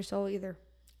mercy on your soul either.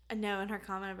 No, and her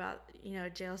comment about, a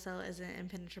jail cell isn't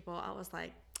impenetrable, I was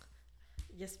like,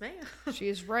 yes, ma'am. She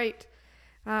is right.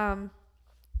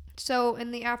 So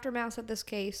in the aftermath of this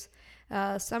case,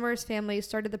 Summers' family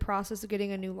started the process of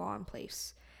getting a new law in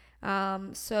place.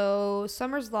 So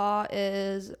Summers' law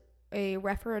is a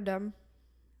referendum.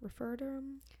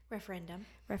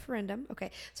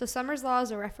 Okay. So Summers' law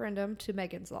is a referendum to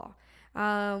Megan's law,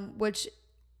 which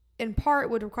in part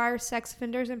would require sex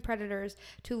offenders and predators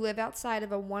to live outside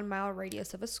of a 1-mile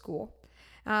radius of a school,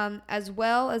 as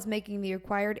well as making the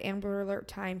required Amber Alert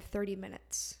time 30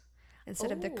 minutes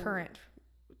instead of the current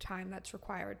time that's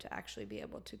required to actually be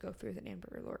able to go through the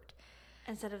Amber Alert.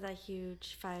 Instead of that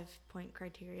huge 5-point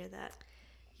criteria that...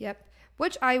 Yep.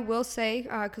 Which I will say,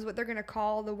 because what they're going to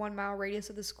call the 1-mile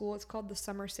radius of the school, it's called the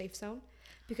Summer Safe Zone,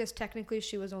 because technically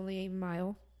she was only a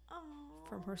mile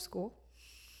from her school.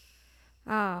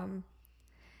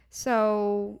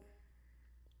 So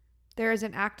there is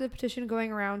an active petition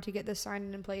going around to get this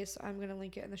signed in place. I'm going to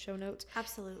link it in the show notes.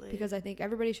 Absolutely. Because I think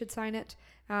everybody should sign it.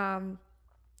 And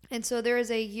so there is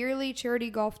a yearly charity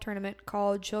golf tournament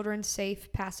called Children's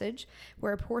Safe Passage,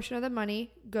 where a portion of the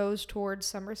money goes towards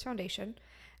Summers Foundation.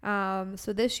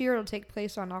 So this year it'll take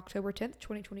place on October 10th,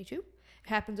 2022. It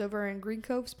happens over in Green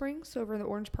Cove Springs, over in the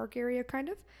Orange Park area, kind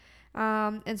of.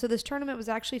 And so this tournament was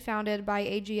actually founded by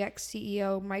AGX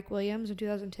CEO Mike Williams in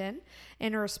 2010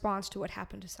 in a response to what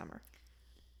happened to Summer.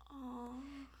 Aww.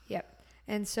 Yep.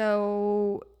 And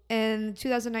so in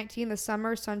 2019, the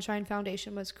Summer Sunshine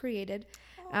Foundation was created.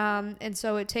 And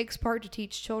so it takes part to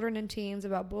teach children and teens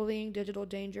about bullying, digital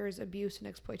dangers, abuse, and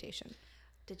exploitation.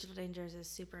 Digital dangers is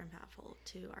super impactful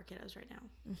to our kiddos right now.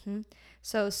 Mm-hmm.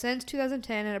 So since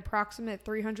 2010, an approximate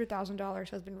 $300,000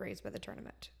 has been raised by the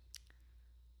tournament.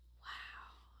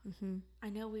 Wow. Mm-hmm. I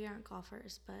know we aren't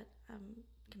golfers, but I'm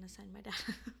going to sign my dad.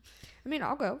 I mean,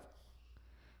 I'll go.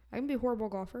 I can be a horrible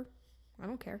golfer. I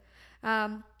don't care.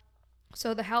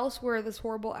 So the house where this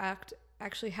horrible act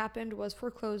actually happened was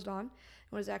foreclosed on and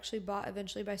was actually bought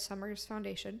eventually by Summers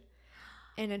Foundation.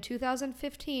 And in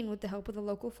 2015, with the help of the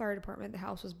local fire department, the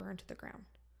house was burned to the ground.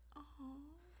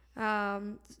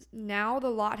 Now the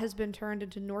lot has been turned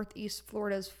into Northeast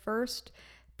Florida's first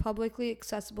publicly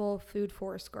accessible food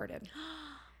forest garden.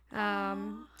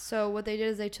 So what they did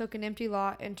is they took an empty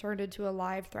lot and turned it into a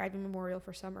live, thriving memorial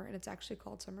for Summer, and it's actually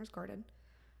called Summer's Garden.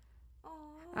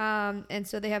 And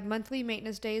so they have monthly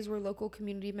maintenance days where local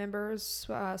community members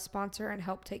sponsor and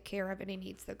help take care of any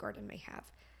needs the garden may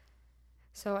have.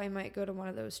 So I might go to one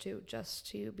of those too, just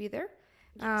to be there.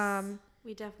 Yes.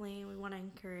 We want to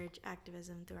encourage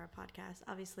activism through our podcast.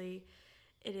 Obviously,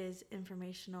 it is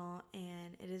informational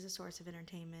and it is a source of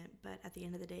entertainment, but at the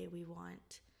end of the day, we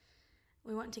want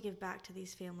to give back to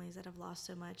these families that have lost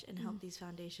so much and help these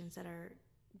foundations that are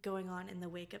going on in the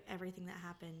wake of everything that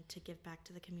happened to give back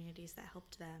to the communities that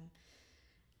helped them.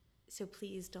 So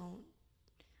please don't,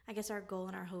 I guess our goal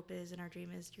and our hope is and our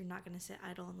dream is you're not going to sit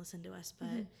idle and listen to us,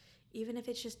 but even if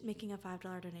it's just making a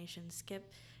 $5 donation,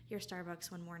 skip your Starbucks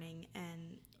one morning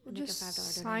and make a $5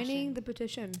 donation. Signing the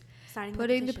petition.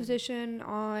 Putting the petition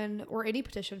on, or any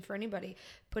petition for anybody,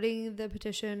 putting the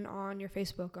petition on your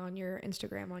Facebook, on your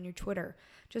Instagram, on your Twitter,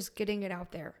 just getting it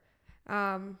out there.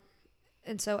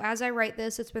 And so as I write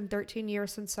this, it's been 13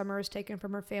 years since Summer was taken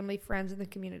from her family, friends, and the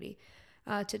community.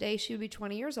 Today, she would be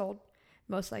 20 years old,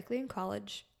 most likely in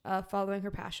college, following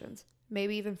her passions,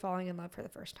 maybe even falling in love for the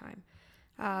first time.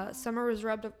 Summer was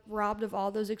robbed of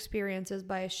all those experiences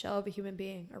by a shell of a human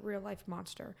being, a real-life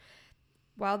monster.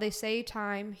 While they say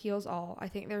time heals all, I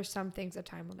think there are some things that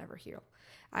time will never heal.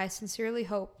 I sincerely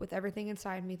hope with everything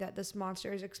inside me that this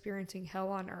monster is experiencing hell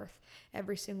on earth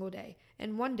every single day.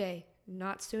 And one day,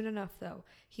 not soon enough though,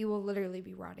 he will literally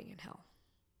be rotting in hell.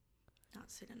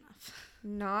 Not soon enough.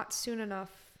 Not soon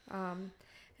enough. And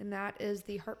that is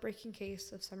the heartbreaking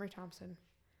case of Summer Thompson.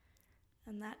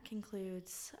 And that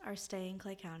concludes our stay in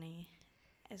Clay County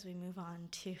as we move on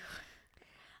to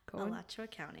Alachua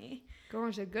County.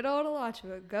 Going to good old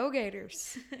Alachua. Go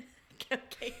Gators. Go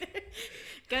Gators.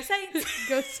 Go Saints.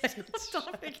 Go Saints.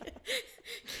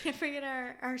 Can't forget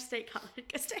our state college.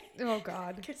 Go Saints. Oh,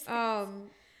 God.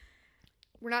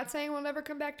 We're not saying we'll never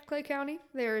come back to Clay County.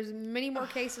 There's many more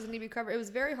cases that need to be covered. It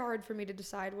was very hard for me to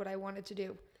decide what I wanted to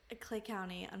do. Clay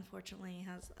County, unfortunately,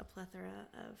 has a plethora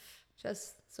of...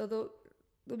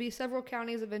 There'll be several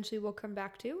counties eventually we'll come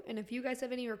back to. And if you guys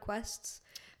have any requests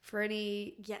for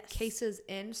any cases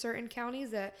in certain counties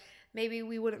that maybe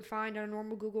we wouldn't find on a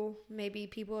normal Google, maybe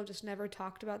people have just never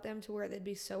talked about them to where they'd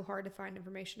be so hard to find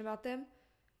information about them,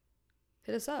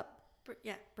 hit us up.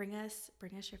 Bring us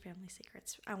your family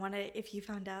secrets. I want to, if you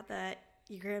found out that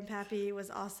your grandpappy was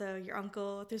also your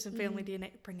uncle through some family DNA,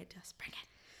 bring it to us. Bring it.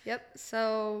 Yep.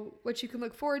 So what you can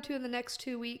look forward to in the next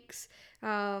 2 weeks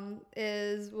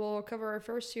is we'll cover our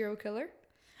first serial killer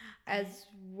as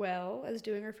well as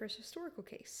doing our first historical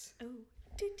case. Oh,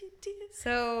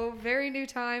 So very new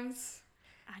times.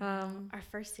 I know. Our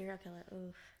first serial killer.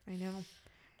 Oof. I know.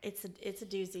 It's a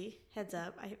doozy. Heads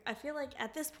up. I feel like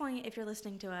at this point, if you're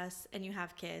listening to us and you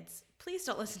have kids, please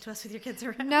don't listen to us with your kids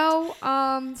around. No.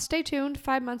 Stay tuned.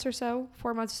 4 months or so,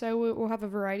 we'll have a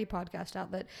variety podcast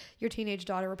out that your teenage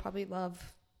daughter will probably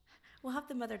love. We'll have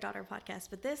the mother-daughter podcast,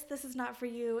 but this is not for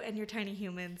you and your tiny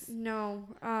humans. No.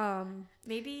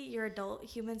 Maybe your adult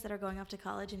humans that are going off to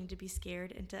college and need to be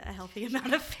scared into a healthy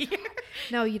amount of fear.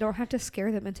 No, you don't have to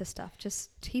scare them into stuff.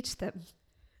 Just teach them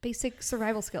basic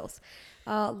survival skills.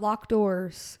 Lock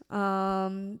doors.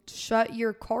 Shut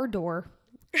your car door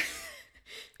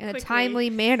in a timely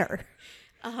manner.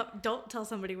 Don't tell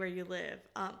somebody where you live.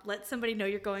 Let somebody know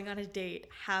you're going on a date.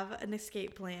 Have an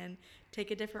escape plan. Take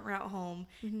a different route home.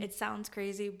 Mm-hmm. It sounds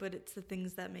crazy, but it's the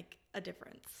things that make a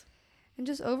difference. And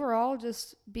just overall,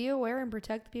 just be aware and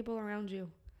protect the people around you.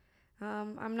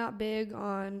 I'm not big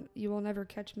on, you will never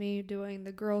catch me doing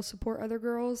the girls support other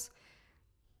girls,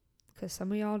 because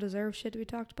some of y'all deserve shit to be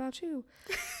talked about too.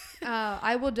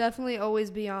 I will definitely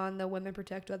always be on the women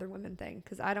protect other women thing,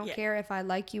 because I don't care if I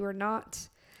like you or not.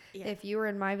 Yeah. If you are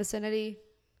in my vicinity,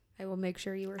 I will make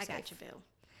sure you are safe. I got you,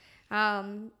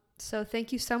 boo. So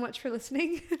thank you so much for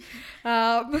listening.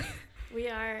 We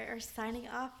are signing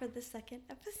off for the second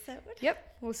episode.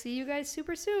 Yep. We'll see you guys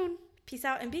super soon. Peace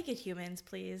out and be good humans,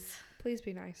 please. Please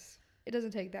be nice. It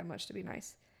doesn't take that much to be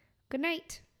nice. Good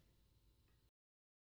night.